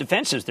from the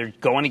defensives. They're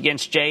going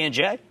against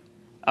J&J.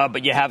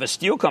 But you have a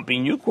steel company,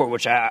 Nucor,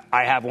 which I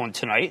have on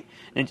tonight.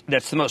 And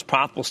that's the most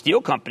profitable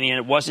steel company, and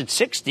it was at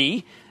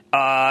 60,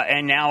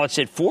 and now it's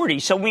at 40.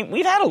 So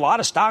we've had a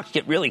lot of stocks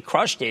get really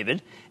crushed,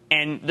 David,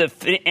 and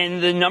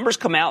the numbers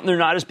come out, and they're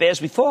not as bad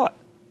as we thought.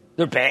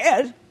 They're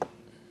bad,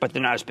 but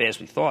they're not as bad as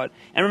we thought.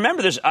 And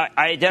remember, I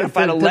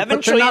identified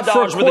 $11 trillion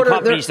worth of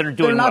companies that are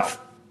doing well.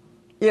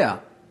 Yeah,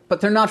 but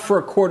they're not for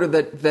a quarter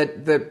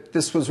that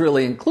this was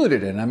really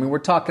included in. I mean, we're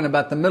talking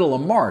about the middle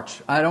of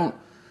March.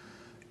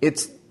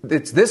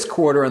 It's this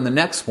quarter and the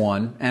next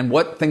one, and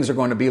what things are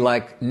going to be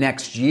like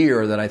next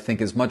year that I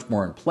think is much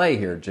more in play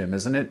here, Jim,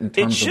 isn't it? In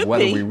terms of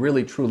whether we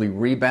really, truly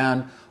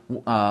rebound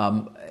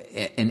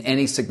in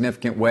any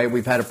significant way.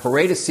 We've had a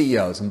parade of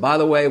CEOs. And by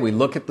the way, we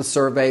look at the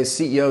surveys.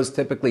 CEOs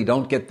typically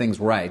don't get things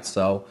right,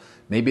 so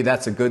maybe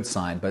that's a good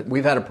sign. But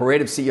we've had a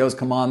parade of CEOs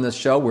come on this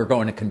show. We're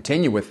going to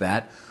continue with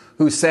that,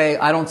 who say,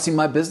 I don't see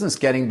my business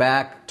getting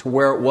back to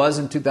where it was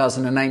in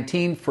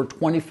 2019 for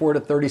 24 to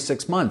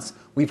 36 months.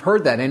 We've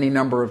heard that any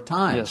number of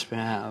times. Yes, we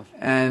have.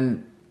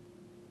 And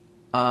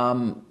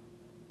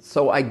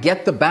so I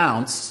get the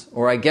bounce,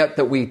 or I get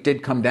that we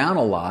did come down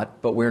a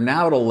lot, but we're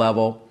now at a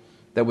level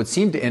that would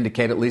seem to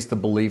indicate at least the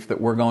belief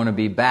that we're going to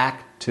be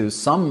back to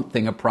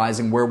something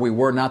apprising where we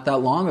were not that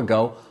long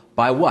ago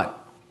by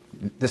what?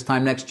 This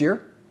time next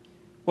year?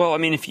 Well, I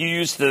mean, if you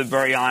use the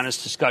very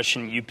honest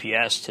discussion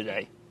UPS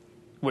today,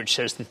 which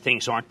says that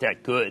things aren't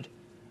that good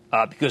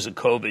because of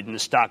COVID and the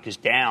stock is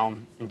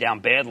down and down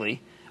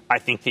badly, I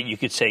think that you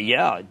could say,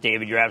 yeah,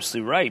 David, you're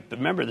absolutely right. But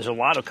remember, there's a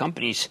lot of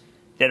companies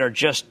that are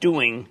just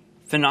doing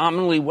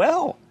phenomenally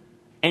well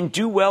and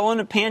do well in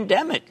a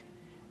pandemic.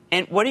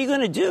 And what are you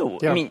going to do?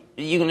 Yeah. I mean,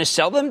 are you going to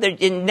sell them?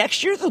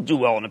 Next year they'll do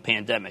well in a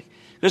pandemic.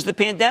 because the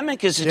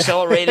pandemic has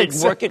accelerated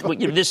exactly.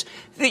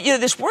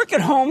 this work at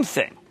home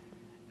thing.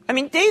 I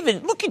mean,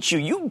 David, look at you.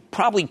 You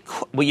probably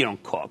you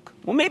don't cook.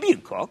 Well, maybe you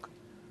cook.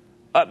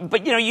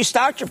 But, you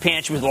stocked your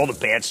pantry with all the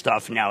bad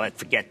stuff. Now,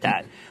 forget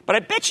that. But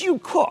I bet you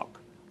cook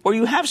or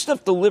you have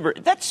stuff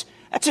delivered. That's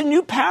a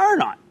new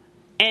paradigm.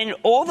 And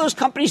all those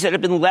companies that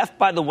have been left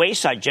by the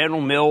wayside,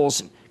 General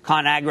Mills and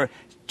ConAgra,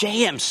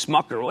 J.M.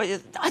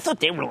 Smucker, I thought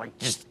they were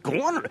just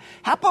gone.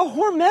 How about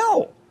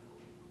Hormel?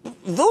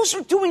 Those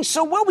are doing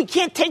so well. We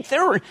can't take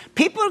their –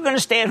 people are going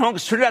to stay at home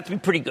because it turned out to be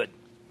pretty good.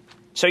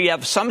 So you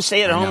have some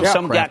stay at home,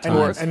 some got to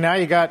work. And now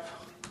you got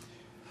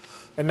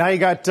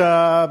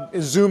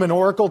Zoom and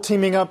Oracle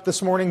teaming up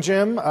this morning,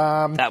 Jim.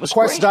 That was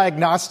Quest great.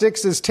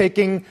 Diagnostics is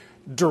taking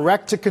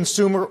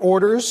direct-to-consumer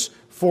orders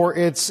for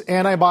its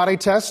antibody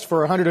test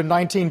for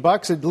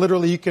 $119.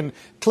 Literally, you can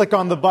click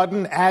on the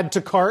button, add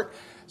to cart.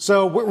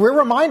 So we're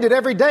reminded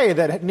every day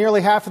that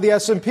nearly half of the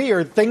S&P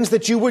are things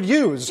that you would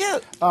use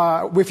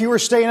if you were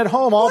staying at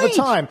home all the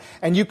time.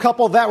 And you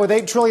couple that with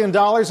 $8 trillion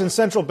in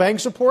central bank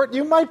support,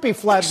 you might be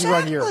flat and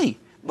run here.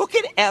 Look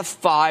at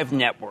F5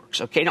 Networks.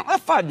 Okay, now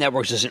F5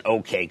 Networks is an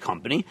okay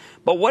company,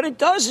 but what it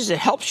does is it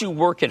helps you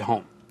work at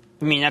home.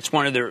 I mean, that's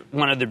one of their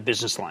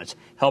business lines.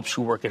 Helps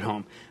you work at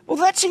home. Well,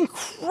 that's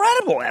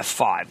incredible.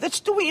 F5.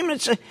 That's doing. I mean,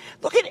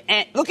 look at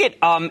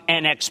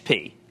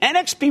NXP.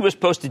 NXP was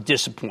supposed to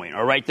disappoint.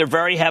 All right, they're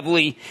very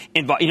heavily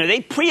involved. They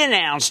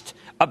pre-announced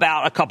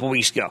about a couple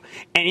weeks ago,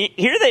 and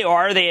here they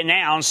are. They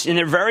announced, and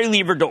they're very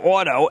levered to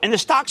auto, and the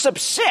stock's up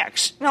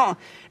 6. No.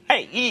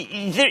 Hey,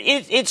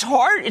 it's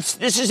hard.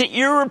 This is an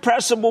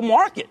irrepressible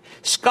market.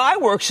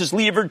 Skyworks is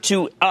levered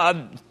to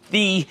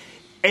the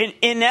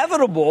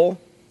inevitable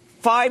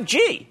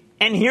 5G,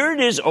 and here it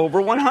is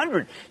over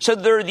 100. So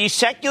there are these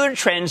secular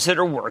trends that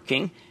are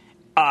working,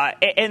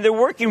 and they're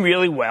working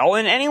really well.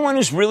 And anyone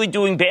who's really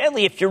doing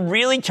badly, if you're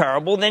really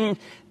terrible, then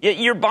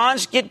your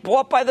bonds get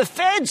bought by the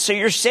Fed, so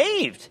you're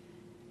saved.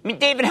 I mean,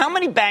 David, how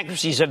many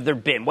bankruptcies have there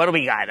been? What do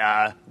we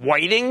got?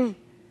 Whiting?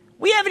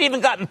 We haven't even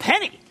gotten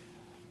Penny.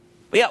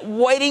 We got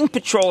Whiting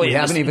Petroleum. We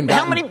haven't even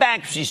gotten... How many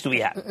bankruptcies do we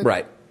have?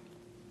 Right.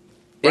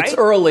 It's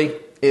early.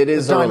 It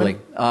is early.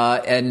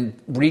 And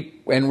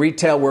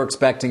retail, we're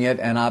expecting it,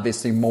 and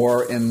obviously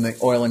more in the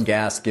oil and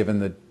gas, given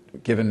the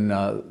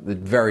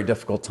very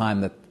difficult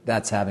time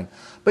that's having.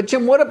 But,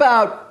 Jim, what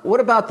about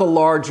the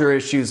larger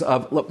issues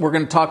of... Look, we're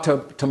going to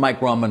talk to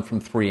Mike Roman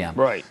from 3M.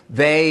 Right.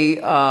 They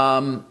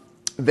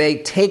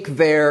take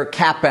their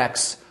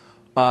CapEx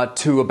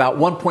to about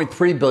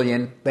 $1.3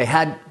 billion. They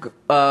had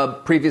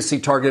previously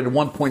targeted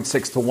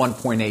 $1.6 to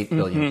 $1.8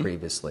 billion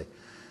previously.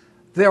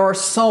 There are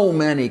so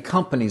many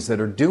companies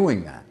that are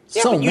doing that.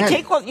 Yeah, so but you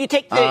many.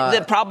 take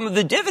the problem of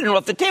the dividend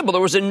off the table.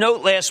 There was a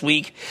note last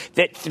week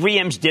that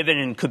 3M's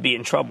dividend could be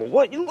in trouble.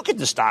 Well, you look at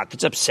the stock.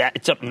 It's upset.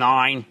 It's up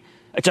 9.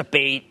 It's up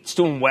 8. It's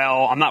doing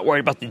well. I'm not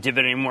worried about the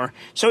dividend anymore.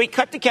 So he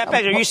cut the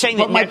CapEx. Are you saying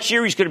that next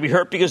year he's going to be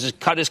hurt because he's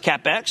cut his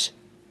CapEx?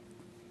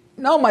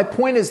 No, my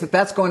point is that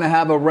that's going to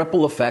have a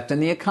ripple effect in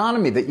the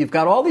economy, that you've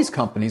got all these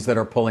companies that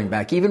are pulling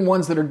back. Even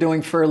ones that are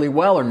doing fairly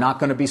well are not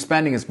going to be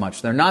spending as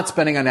much. They're not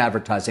spending on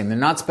advertising. They're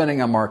not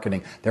spending on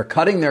marketing. They're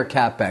cutting their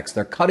CapEx.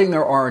 They're cutting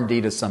their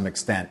R&D to some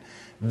extent.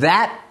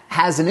 That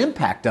has an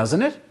impact,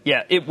 doesn't it?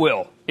 Yeah, it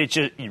will.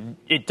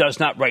 It does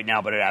not right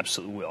now, but it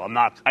absolutely will. I'm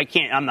not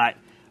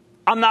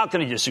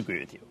going to disagree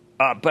with you.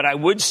 But I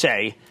would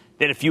say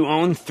that if you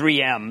own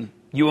 3M,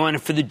 you own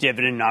it for the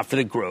dividend, not for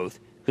the growth,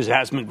 because it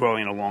hasn't been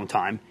growing in a long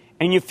time.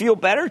 And you feel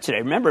better today.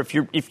 Remember, if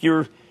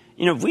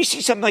we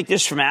see something like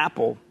this from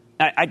Apple,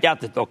 I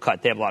doubt that they'll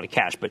cut. They have a lot of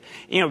cash, but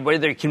whether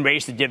they can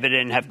raise the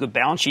dividend and have a good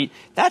balance sheet,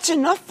 that's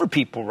enough for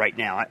people right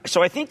now.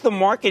 So I think the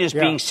market is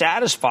being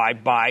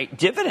satisfied by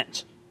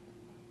dividends.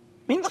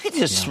 I mean, look at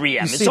this 3M. You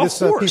it's see a this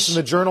horse. Piece in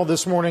the Journal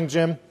this morning,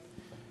 Jim.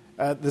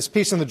 This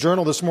piece in the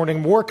Journal this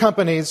morning: more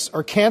companies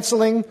are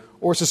canceling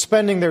or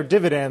suspending their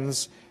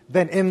dividends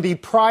than in the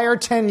prior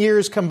 10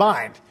 years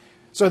combined.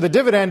 So the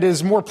dividend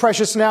is more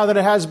precious now than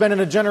it has been in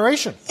a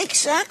generation.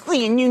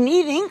 Exactly, and you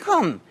need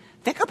income.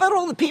 Think about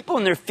all the people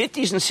in their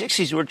 50s and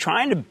 60s who are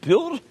trying to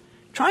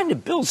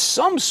build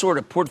some sort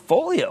of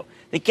portfolio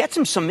that gets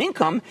them some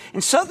income,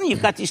 and suddenly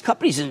you've got these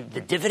companies and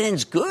the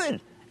dividend's good.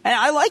 And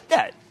I like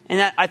that.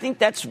 And I think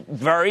that's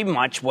very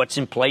much what's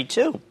in play,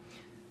 too.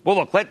 Well,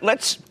 look,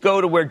 let's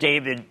go to where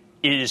David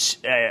is,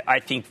 I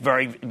think,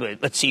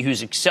 let's see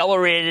who's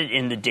accelerated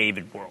in the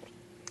David world.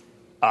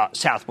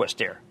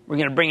 Southwest Air. We're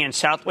going to bring in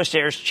Southwest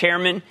Air's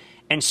chairman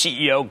and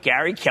CEO,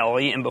 Gary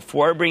Kelly. And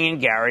before I bring in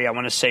Gary, I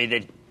want to say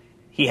that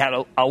he had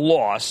a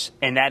loss,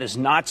 and that is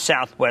not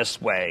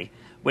Southwest way,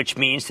 which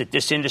means that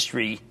this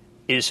industry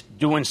is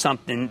doing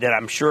something that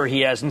I'm sure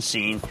he hasn't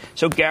seen.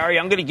 So, Gary,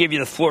 I'm going to give you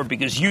the floor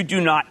because you do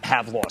not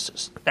have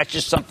losses. That's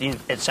just something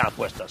that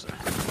Southwest doesn't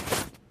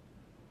have.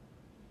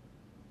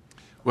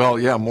 Well,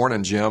 yeah,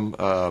 morning, Jim.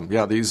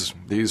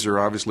 These are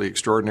obviously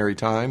extraordinary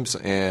times,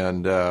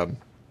 and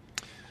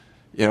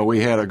we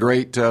had a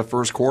great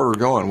first quarter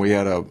going. We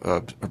had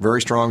a very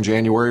strong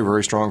January,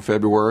 very strong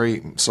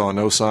February. Saw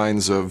no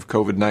signs of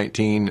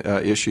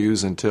COVID-19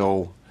 issues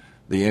until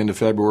the end of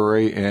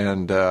February,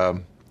 and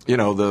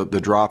the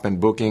drop in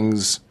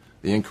bookings,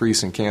 the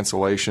increase in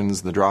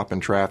cancellations, the drop in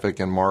traffic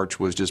in March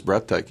was just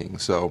breathtaking.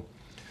 So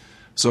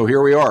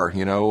here we are.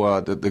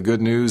 The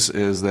good news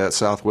is that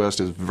Southwest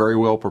is very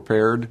well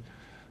prepared.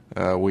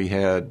 We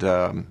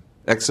had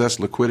excess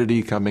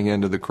liquidity coming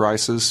into the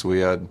crisis. We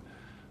had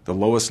the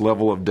lowest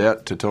level of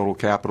debt to total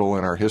capital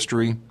in our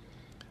history.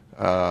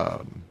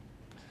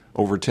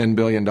 Over $10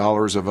 billion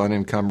of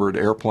unencumbered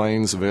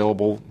airplanes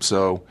available.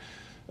 So,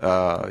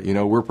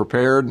 we're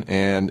prepared,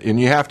 and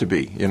you have to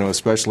be,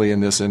 especially in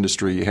this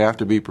industry. You have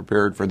to be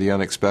prepared for the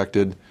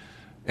unexpected,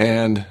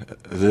 and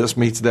this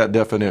meets that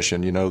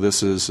definition.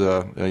 This is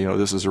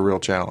a real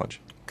challenge.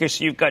 Okay,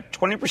 so you've got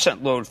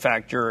 20% load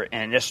factor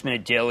and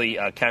estimated daily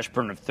cash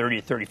burn of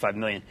 30 to 35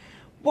 million.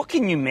 What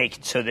can you make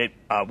so that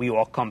we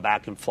all come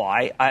back and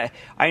fly?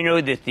 I know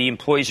that the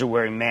employees are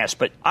wearing masks,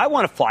 but I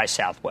want to fly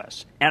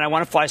Southwest. And I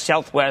want to fly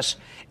Southwest,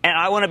 and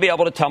I want to be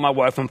able to tell my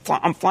wife,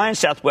 I'm flying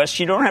Southwest.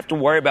 You don't have to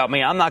worry about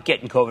me. I'm not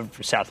getting COVID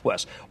from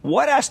Southwest.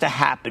 What has to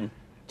happen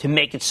to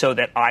make it so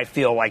that I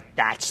feel like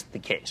that's the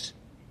case?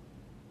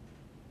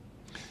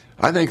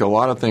 I think a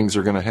lot of things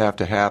are going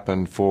to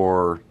happen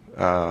for,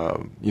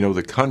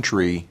 the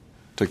country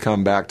to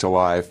come back to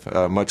life,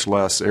 much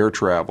less air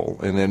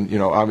travel. And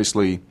then,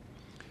 obviously,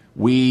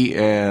 we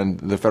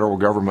and the federal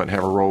government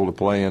have a role to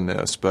play in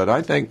this. But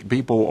I think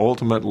people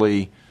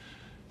ultimately,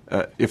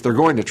 if they're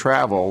going to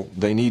travel,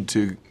 they need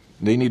to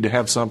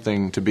have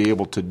something to be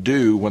able to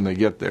do when they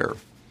get there.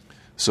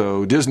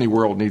 So Disney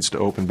World needs to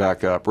open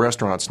back up.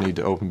 Restaurants need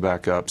to open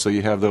back up. So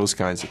you have those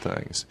kinds of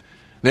things.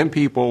 Then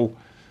people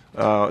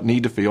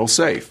need to feel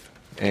safe.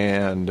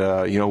 And,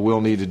 we'll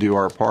need to do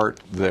our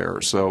part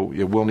there. So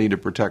we'll need to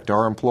protect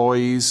our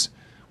employees.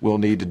 We'll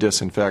need to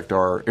disinfect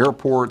our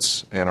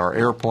airports and our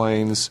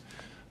airplanes,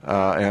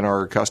 and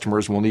our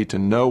customers will need to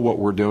know what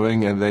we're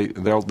doing, and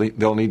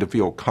they'll need to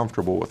feel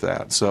comfortable with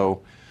that.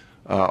 So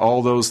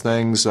all those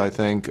things, I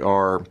think,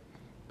 are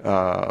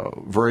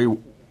very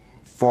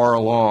far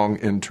along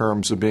in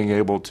terms of being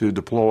able to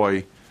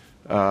deploy,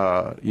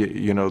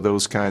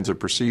 those kinds of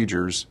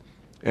procedures.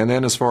 And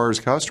then as far as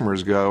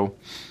customers go,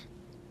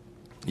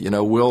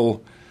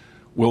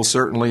 we'll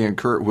certainly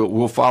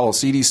we'll follow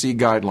CDC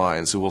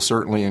guidelines. We'll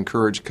certainly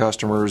encourage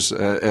customers,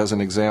 as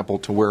an example,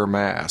 to wear a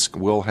mask.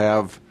 We'll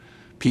have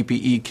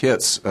PPE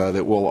kits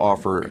that we'll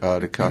offer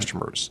to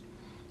customers.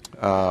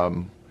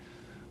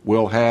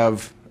 We'll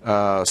have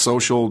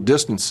social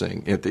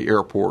distancing at the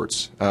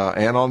airports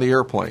and on the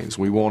airplanes.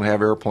 We won't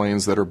have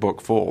airplanes that are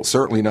booked full.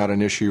 Certainly not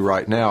an issue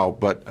right now,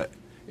 but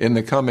in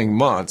the coming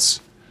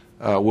months,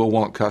 we'll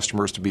want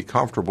customers to be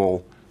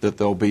comfortable that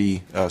there'll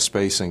be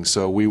spacing.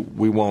 So we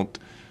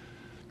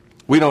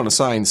don't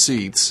assign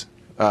seats,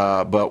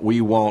 but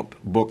we won't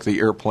book the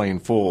airplane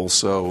full.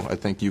 So I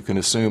think you can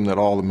assume that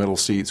all the middle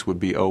seats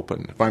would be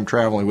open. If I'm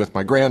traveling with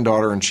my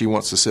granddaughter and she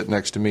wants to sit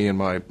next to me in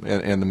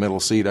the middle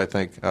seat, I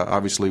think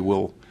obviously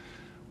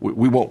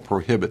we won't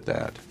prohibit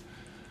that.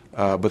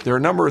 But there are a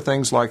number of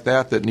things like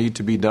that need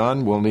to be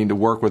done. We'll need to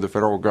work with the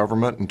federal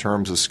government in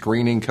terms of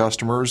screening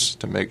customers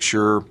to make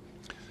sure,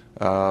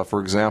 for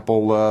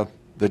example,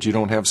 that you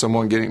don't have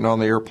someone getting on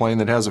the airplane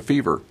that has a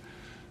fever.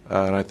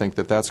 And I think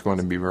that's going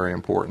to be very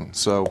important.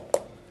 So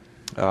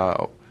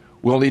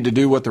we'll need to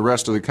do what the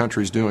rest of the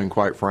country is doing,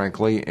 quite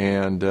frankly.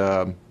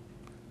 And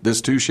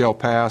this too shall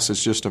pass.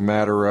 It's just a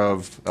matter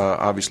of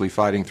obviously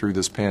fighting through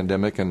this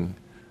pandemic and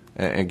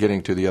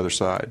getting to the other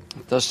side.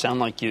 It does sound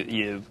like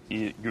you're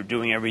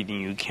doing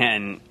everything you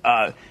can.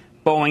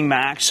 Boeing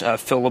MAX,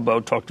 Phil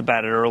LeBeau talked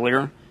about it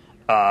earlier.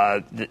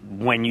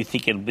 When you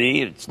think it'll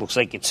be, it looks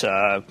like it's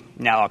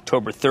now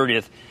October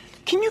 30th.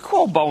 Can you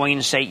call Boeing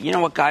and say, you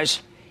know what,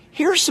 guys?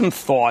 Here's some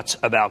thoughts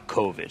about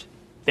COVID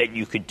that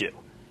you could do.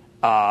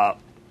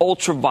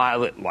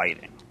 Ultraviolet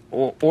lighting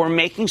or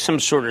making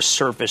some sort of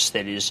surface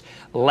that is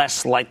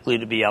less likely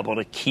to be able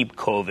to keep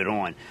COVID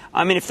on.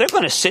 I mean, if they're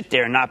going to sit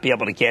there and not be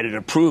able to get it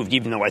approved,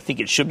 even though I think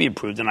it should be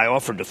approved and I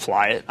offered to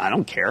fly it, I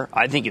don't care.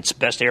 I think it's the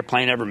best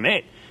airplane ever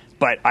made.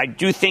 But I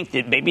do think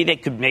that maybe they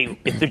could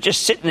make, if they're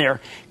just sitting there,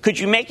 could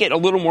you make it a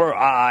little more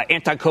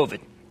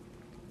anti-COVID?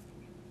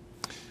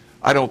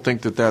 I don't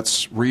think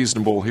that's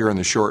reasonable here in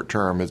the short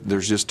term.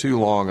 There's just too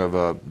long of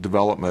a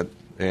development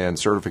and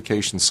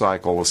certification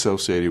cycle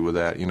associated with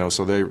that.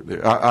 So they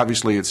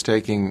obviously it's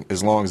taking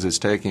as long as it's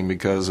taking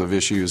because of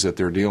issues that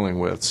they're dealing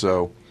with.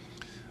 So,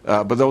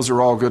 but those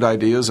are all good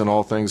ideas and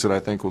all things that I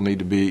think will need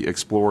to be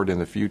explored in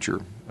the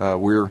future.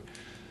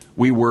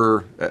 We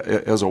were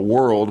as a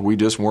world, we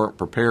just weren't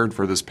prepared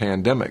for this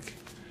pandemic.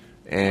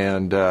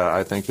 And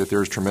I think that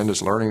there's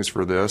tremendous learnings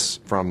from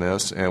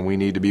this, and we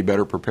need to be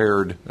better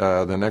prepared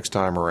the next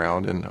time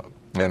around.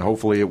 And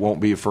hopefully it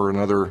won't be for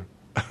another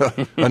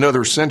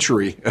another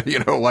century,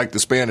 like the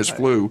Spanish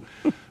flu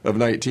of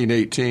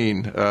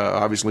 1918.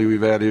 Obviously,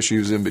 we've had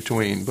issues in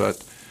between,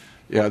 but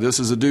yeah, this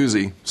is a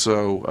doozy.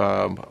 So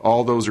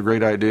all those are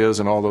great ideas,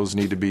 and all those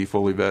need to be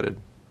fully vetted.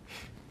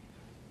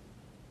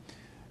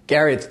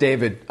 Gary, it's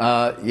David.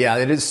 Yeah,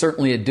 it is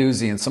certainly a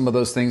doozy, and some of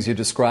those things you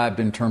described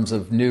in terms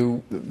of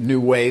new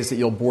ways that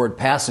you'll board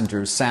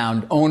passengers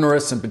sound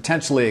onerous and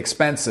potentially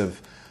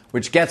expensive.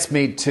 which gets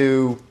me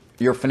to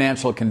your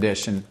financial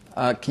condition.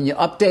 Can you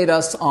update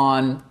us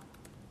on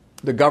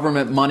the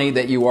government money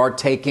that you are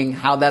taking,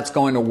 how that's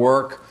going to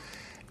work,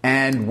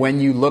 and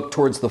when you look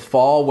towards the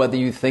fall, whether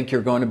you think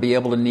you're going to be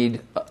able to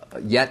need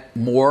yet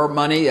more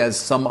money, as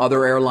some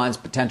other airlines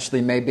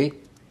potentially may be?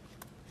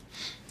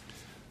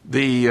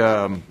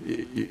 The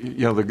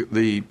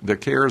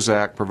CARES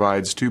Act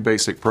provides two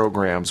basic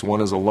programs.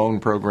 One is a loan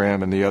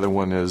program, and the other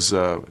one is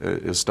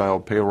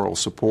styled payroll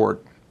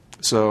support.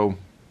 So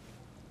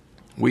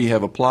we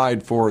have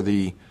applied for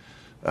the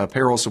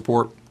payroll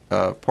support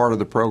part of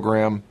the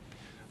program.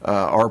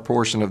 Our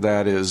portion of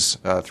that is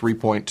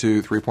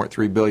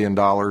 $3.3 billion,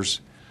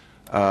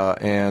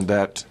 and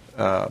that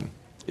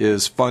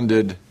is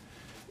funded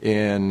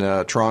in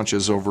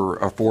tranches over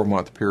a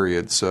 4-month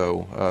period.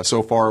 So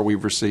so far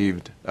we've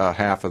received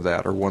half of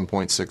that, or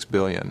 $1.6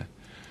 billion.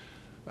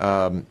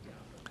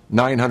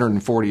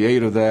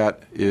 948 of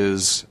that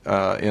is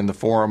in the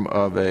form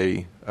of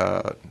a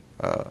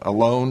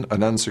loan,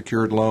 an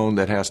unsecured loan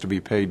that has to be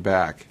paid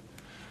back,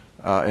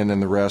 and then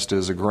the rest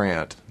is a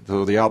grant.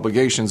 So the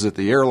obligations that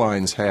the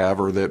airlines have,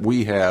 or that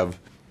we have,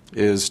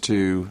 is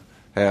to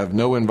have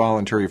no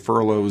involuntary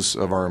furloughs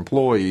of our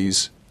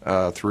employees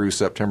through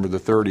September the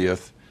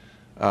 30th.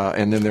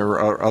 And then there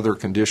are other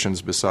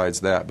conditions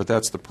besides that, but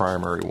that's the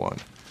primary one.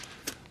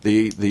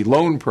 The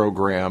loan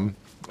program,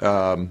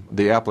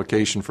 the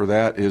application for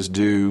that is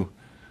due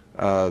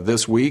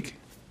this week,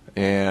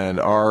 and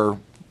our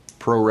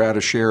pro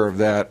rata share of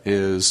that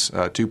is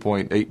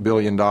 $2.8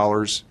 billion.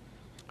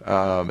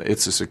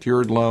 It's a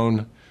secured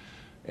loan,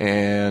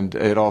 and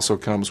it also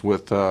comes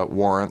with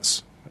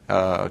warrants,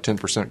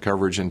 10%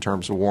 coverage in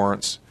terms of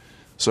warrants.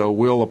 So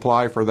we'll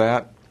apply for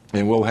that,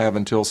 and we'll have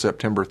until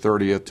September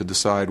 30th to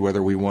decide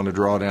whether we want to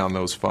draw down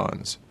those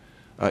funds.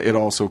 It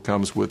also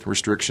comes with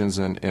restrictions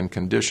and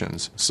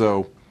conditions.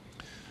 So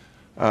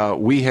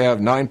we have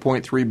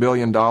 $9.3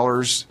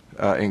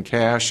 billion in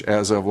cash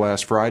as of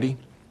last Friday,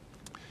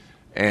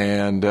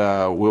 and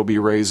we'll be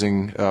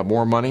raising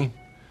more money,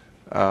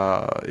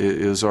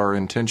 is our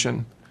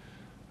intention.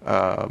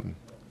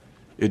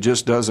 It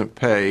just doesn't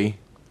pay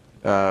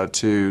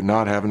to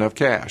not have enough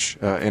cash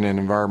in an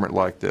environment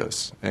like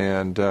this.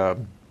 And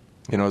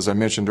as I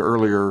mentioned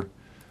earlier,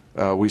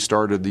 we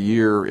started the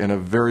year in a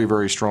very,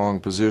 very strong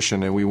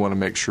position, and we want to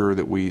make sure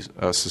that we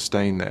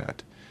sustain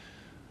that.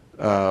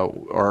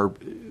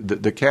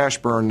 The cash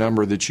burn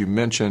number that you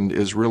mentioned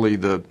is really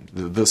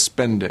the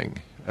spending,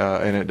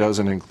 and it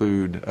doesn't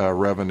include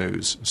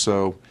revenues.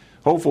 So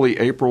hopefully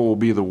April will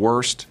be the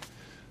worst.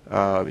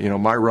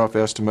 My rough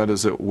estimate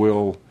is that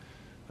we'll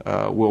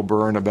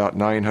burn about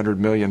 $900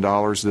 million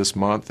this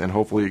month, and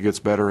hopefully it gets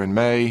better in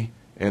May,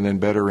 and then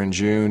better in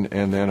June,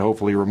 and then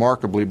hopefully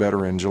remarkably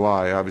better in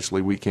July.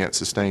 Obviously, we can't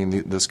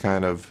sustain this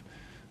kind of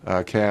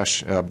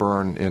cash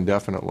burn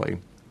indefinitely.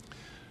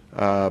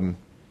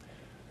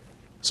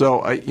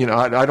 So I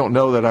don't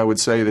know that I would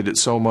say that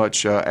it's so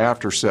much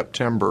after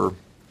September.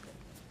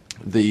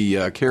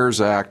 The CARES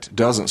Act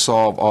doesn't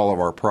solve all of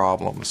our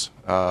problems.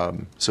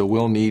 So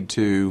we'll need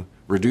to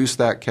reduce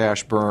that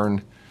cash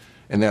burn,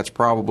 and that's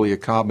probably a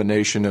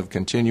combination of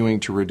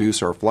continuing to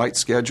reduce our flight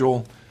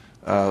schedule,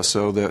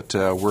 so that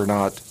we're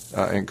not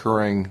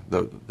incurring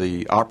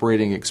the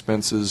operating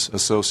expenses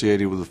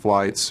associated with the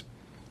flights,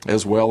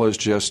 as well as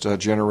just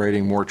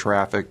generating more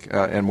traffic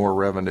and more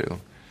revenue.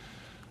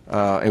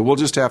 And we'll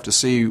just have to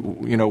see,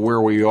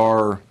 where we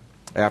are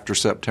after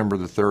September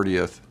the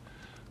 30th.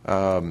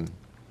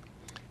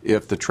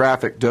 If the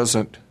traffic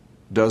doesn't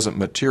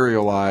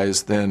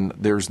materialize, then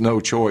there's no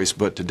choice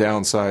but to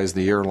downsize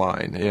the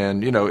airline.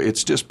 And,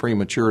 it's just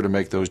premature to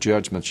make those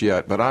judgments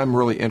yet. But I'm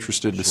really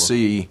interested to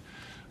see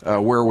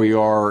where we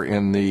are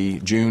in the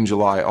June,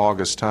 July,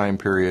 August time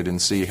period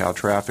and see how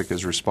traffic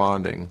is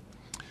responding.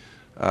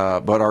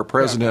 But our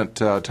president,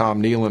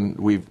 Tom Nealon,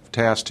 we've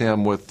tasked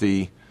him with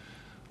the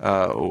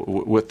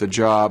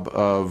job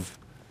of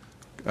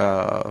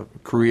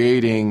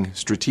creating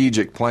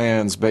strategic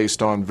plans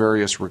based on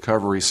various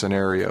recovery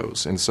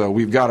scenarios. And so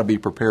we've got to be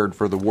prepared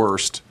for the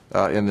worst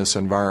in this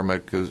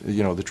environment, because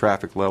the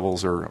traffic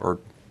levels are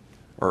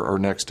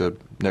next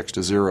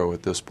to zero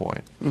at this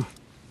point.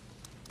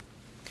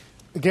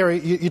 Gary,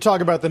 you talk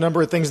about the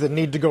number of things that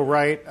need to go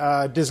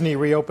right, Disney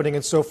reopening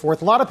and so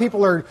forth. A lot of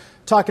people are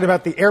talking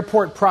about the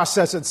airport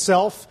process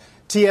itself,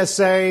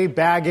 TSA,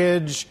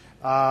 baggage,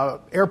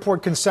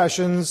 airport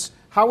concessions.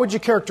 How would you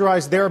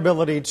characterize their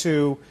ability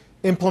to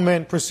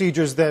implement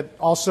procedures that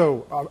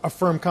also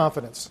affirm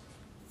confidence?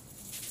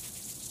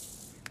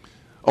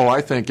 Oh,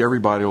 I think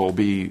everybody will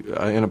be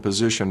in a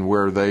position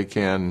where they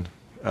can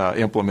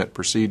implement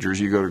procedures.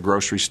 You go to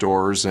grocery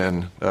stores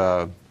and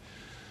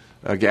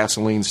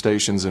gasoline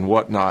stations and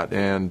whatnot,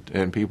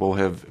 and people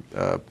have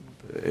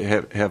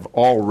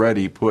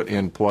already put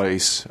in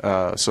place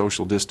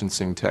social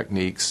distancing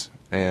techniques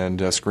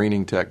and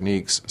screening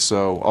techniques.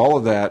 So all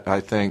of that, I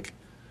think,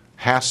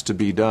 has to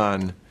be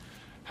done.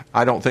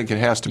 I don't think it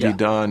has to be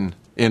done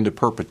into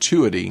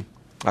perpetuity.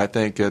 I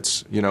think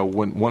it's,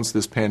 once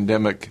this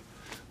pandemic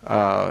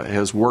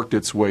has worked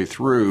its way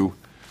through,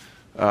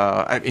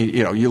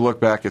 You look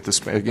back at the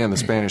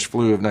Spanish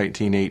flu of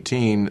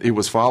 1918. It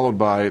was followed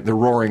by the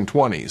Roaring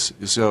 '20s.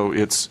 So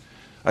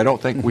I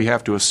don't think we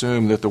have to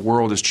assume that the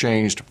world has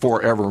changed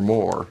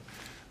forevermore.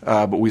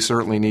 But we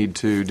certainly need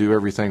to do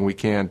everything we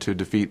can to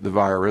defeat the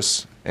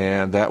virus,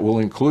 and that will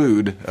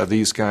include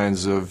these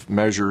kinds of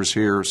measures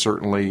here,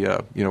 certainly,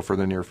 for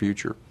the near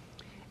future.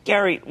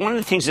 Gary, one of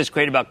the things that's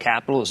great about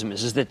capitalism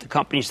is that the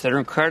companies that are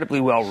incredibly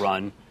well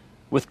run,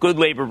 with good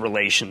labor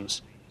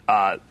relations,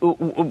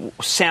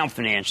 sound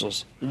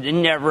financials,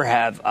 never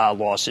have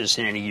losses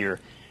in any year,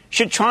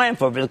 should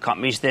triumph over the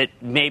companies that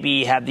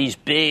maybe have these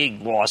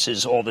big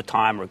losses all the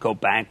time or go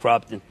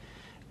bankrupt.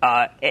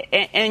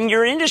 And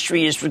your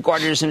industry is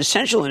regarded as an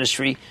essential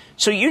industry,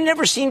 so you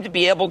never seem to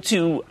be able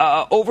to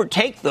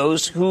overtake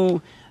those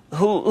who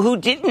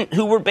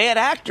were bad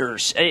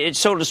actors,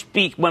 so to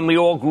speak, when we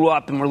all grew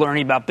up and were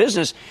learning about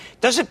business.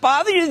 Does it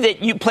bother you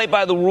that you play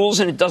by the rules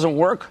and it doesn't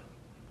work?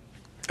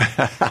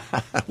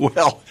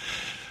 Well,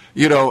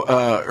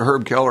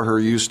 Herb Kelleher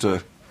used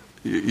to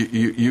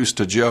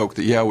joke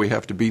that, we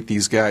have to beat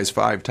these guys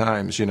 5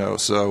 times,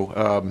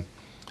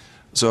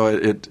 So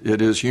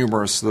it is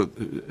humorous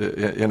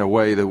in a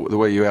way, the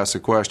way you ask the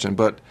question.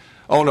 But,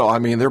 there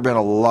have been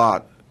a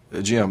lot,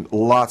 Jim,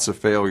 lots of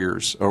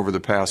failures over the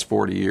past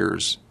 40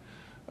 years.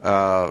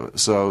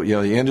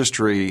 The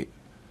industry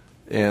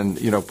in,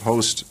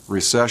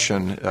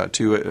 post-recession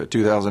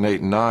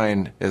 2008 and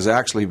 9 has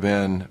actually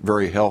been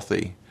very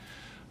healthy.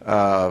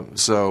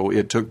 So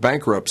it took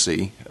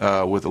bankruptcy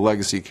with the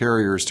legacy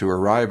carriers to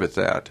arrive at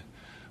that.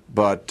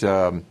 But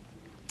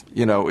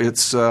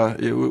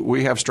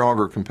we have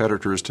stronger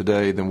competitors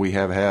today than we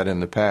have had in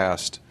the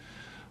past.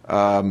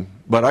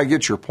 But I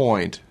get your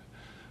point.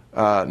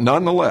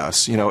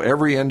 Nonetheless,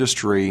 every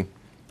industry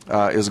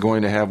is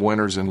going to have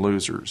winners and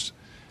losers.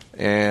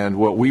 And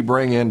what we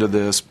bring into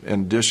this,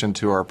 in addition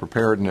to our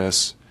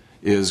preparedness,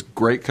 is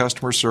great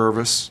customer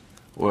service.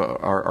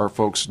 Our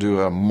folks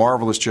do a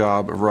marvelous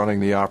job of running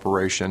the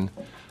operation,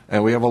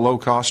 and we have a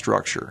low-cost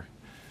structure.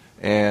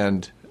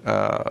 And,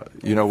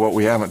 what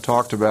we haven't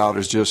talked about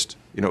is just,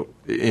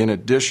 in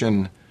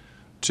addition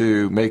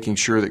to making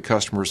sure that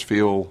customers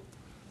feel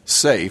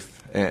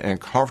safe and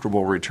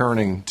comfortable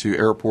returning to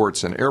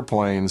airports and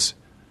airplanes,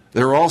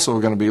 they're also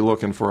going to be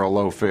looking for a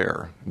low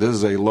fare. This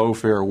is a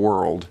low-fare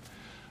world,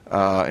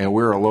 and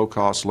we're a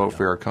low-cost,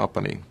 low-fare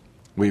company.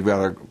 We've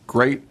got a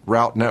great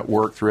route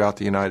network throughout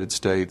the United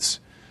States,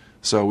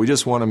 so we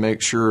just want to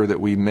make sure that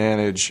we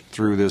manage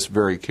through this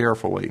very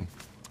carefully.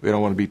 We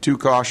don't want to be too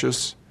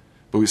cautious,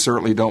 but we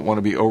certainly don't want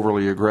to be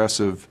overly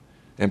aggressive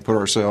and put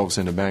ourselves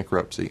into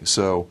bankruptcy.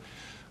 So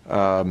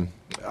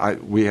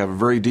we have a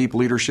very deep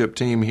leadership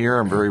team here.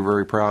 I'm very,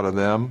 very proud of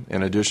them.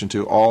 In addition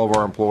to all of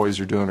our employees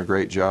are doing a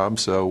great job.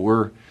 So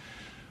we're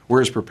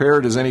as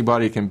prepared as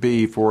anybody can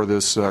be for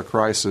this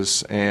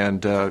crisis,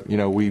 and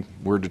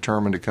we're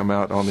determined to come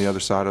out on the other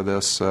side of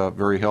this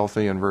very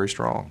healthy and very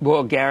strong.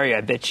 Well, Gary,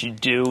 I bet you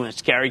do.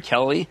 It's Gary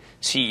Kelly,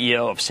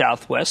 CEO of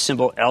Southwest,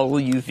 symbol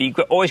LUV.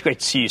 Always great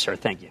to see you, sir.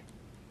 Thank you.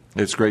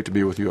 It's great to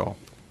be with you all.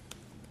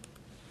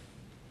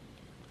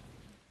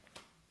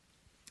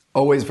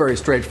 Always very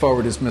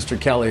straightforward is Mr.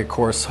 Kelly, of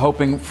course,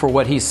 hoping for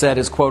what he said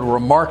is, quote, a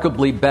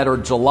remarkably better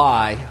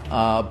July,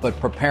 but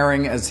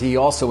preparing, as he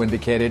also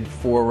indicated,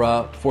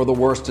 for the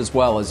worst as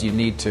well, as you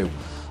need to.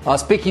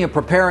 Speaking of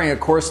preparing, of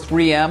course,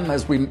 3M,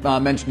 as we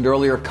mentioned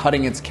earlier,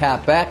 cutting its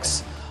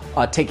CapEx,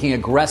 taking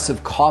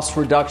aggressive cost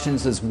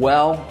reductions as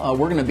well.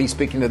 We're going to be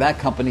speaking to that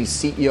company's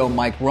CEO,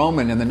 Mike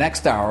Roman, in the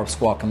next hour of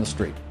Squawk on the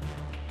Street.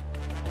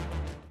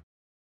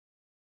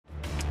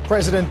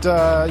 President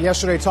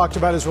yesterday talked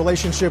about his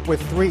relationship with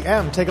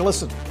 3M. Take a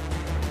listen.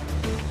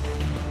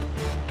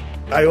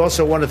 I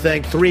also want to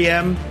thank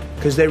 3M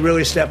because they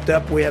really stepped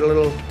up. We had a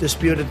little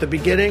dispute at the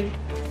beginning,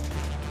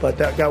 but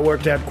that got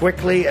worked out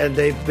quickly, and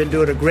they've been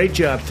doing a great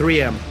job,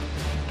 3M.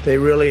 They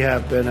really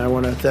have been. I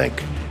want to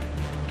thank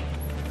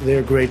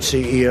their great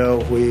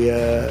CEO.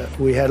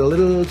 We had a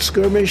little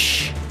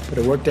skirmish, but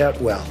it worked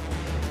out well.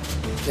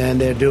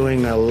 And they're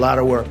doing a lot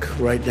of work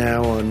right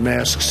now on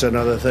masks and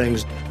other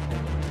things.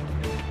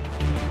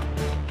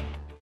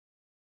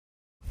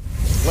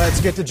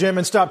 Let's get to Jim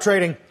and stop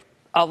trading.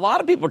 A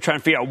lot of people are trying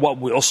to figure out what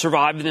will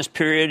survive in this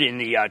period in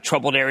the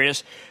troubled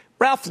areas.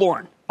 Ralph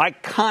Lauren,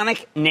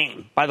 iconic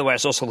name. By the way, I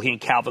was also looking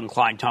at Calvin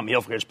Klein, Tommy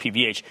Hilfiger's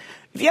PVH.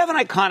 If you have an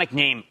iconic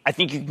name, I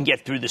think you can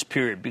get through this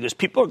period because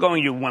people are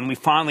going to, when we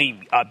finally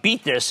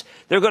beat this,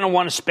 they're going to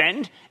want to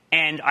spend.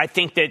 And I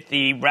think that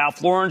the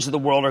Ralph Laurens of the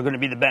world are going to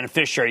be the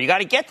beneficiary. You got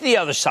to get to the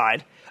other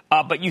side.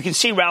 But you can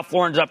see Ralph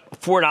Lauren's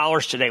up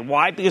 $4 today.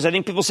 Why? Because I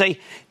think people say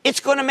it's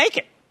going to make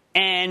it.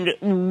 And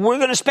we're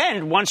going to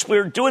spend once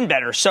we're doing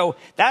better. So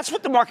that's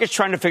what the market's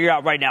trying to figure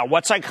out right now.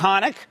 What's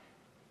iconic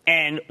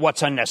and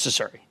what's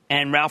unnecessary.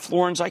 And Ralph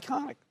Lauren's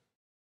iconic.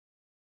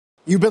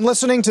 You've been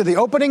listening to The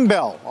Opening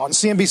Bell on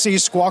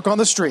CNBC's Squawk on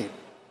the Street.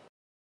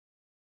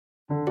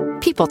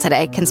 People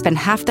today can spend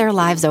half their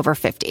lives over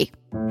 50.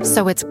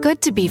 So it's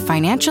good to be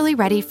financially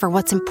ready for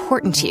what's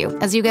important to you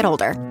as you get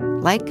older,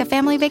 like a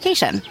family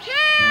vacation.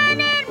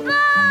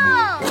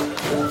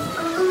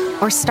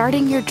 or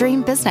starting your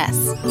dream business.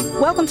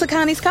 Welcome to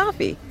Connie's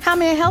Coffee. How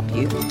may I help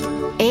you?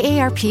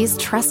 AARP's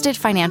trusted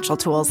financial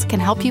tools can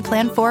help you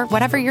plan for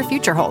whatever your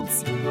future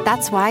holds.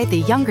 That's why the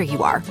younger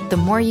you are, the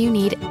more you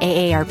need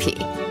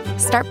AARP.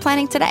 Start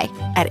planning today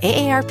at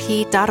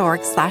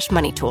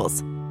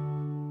aarp.org/moneytools.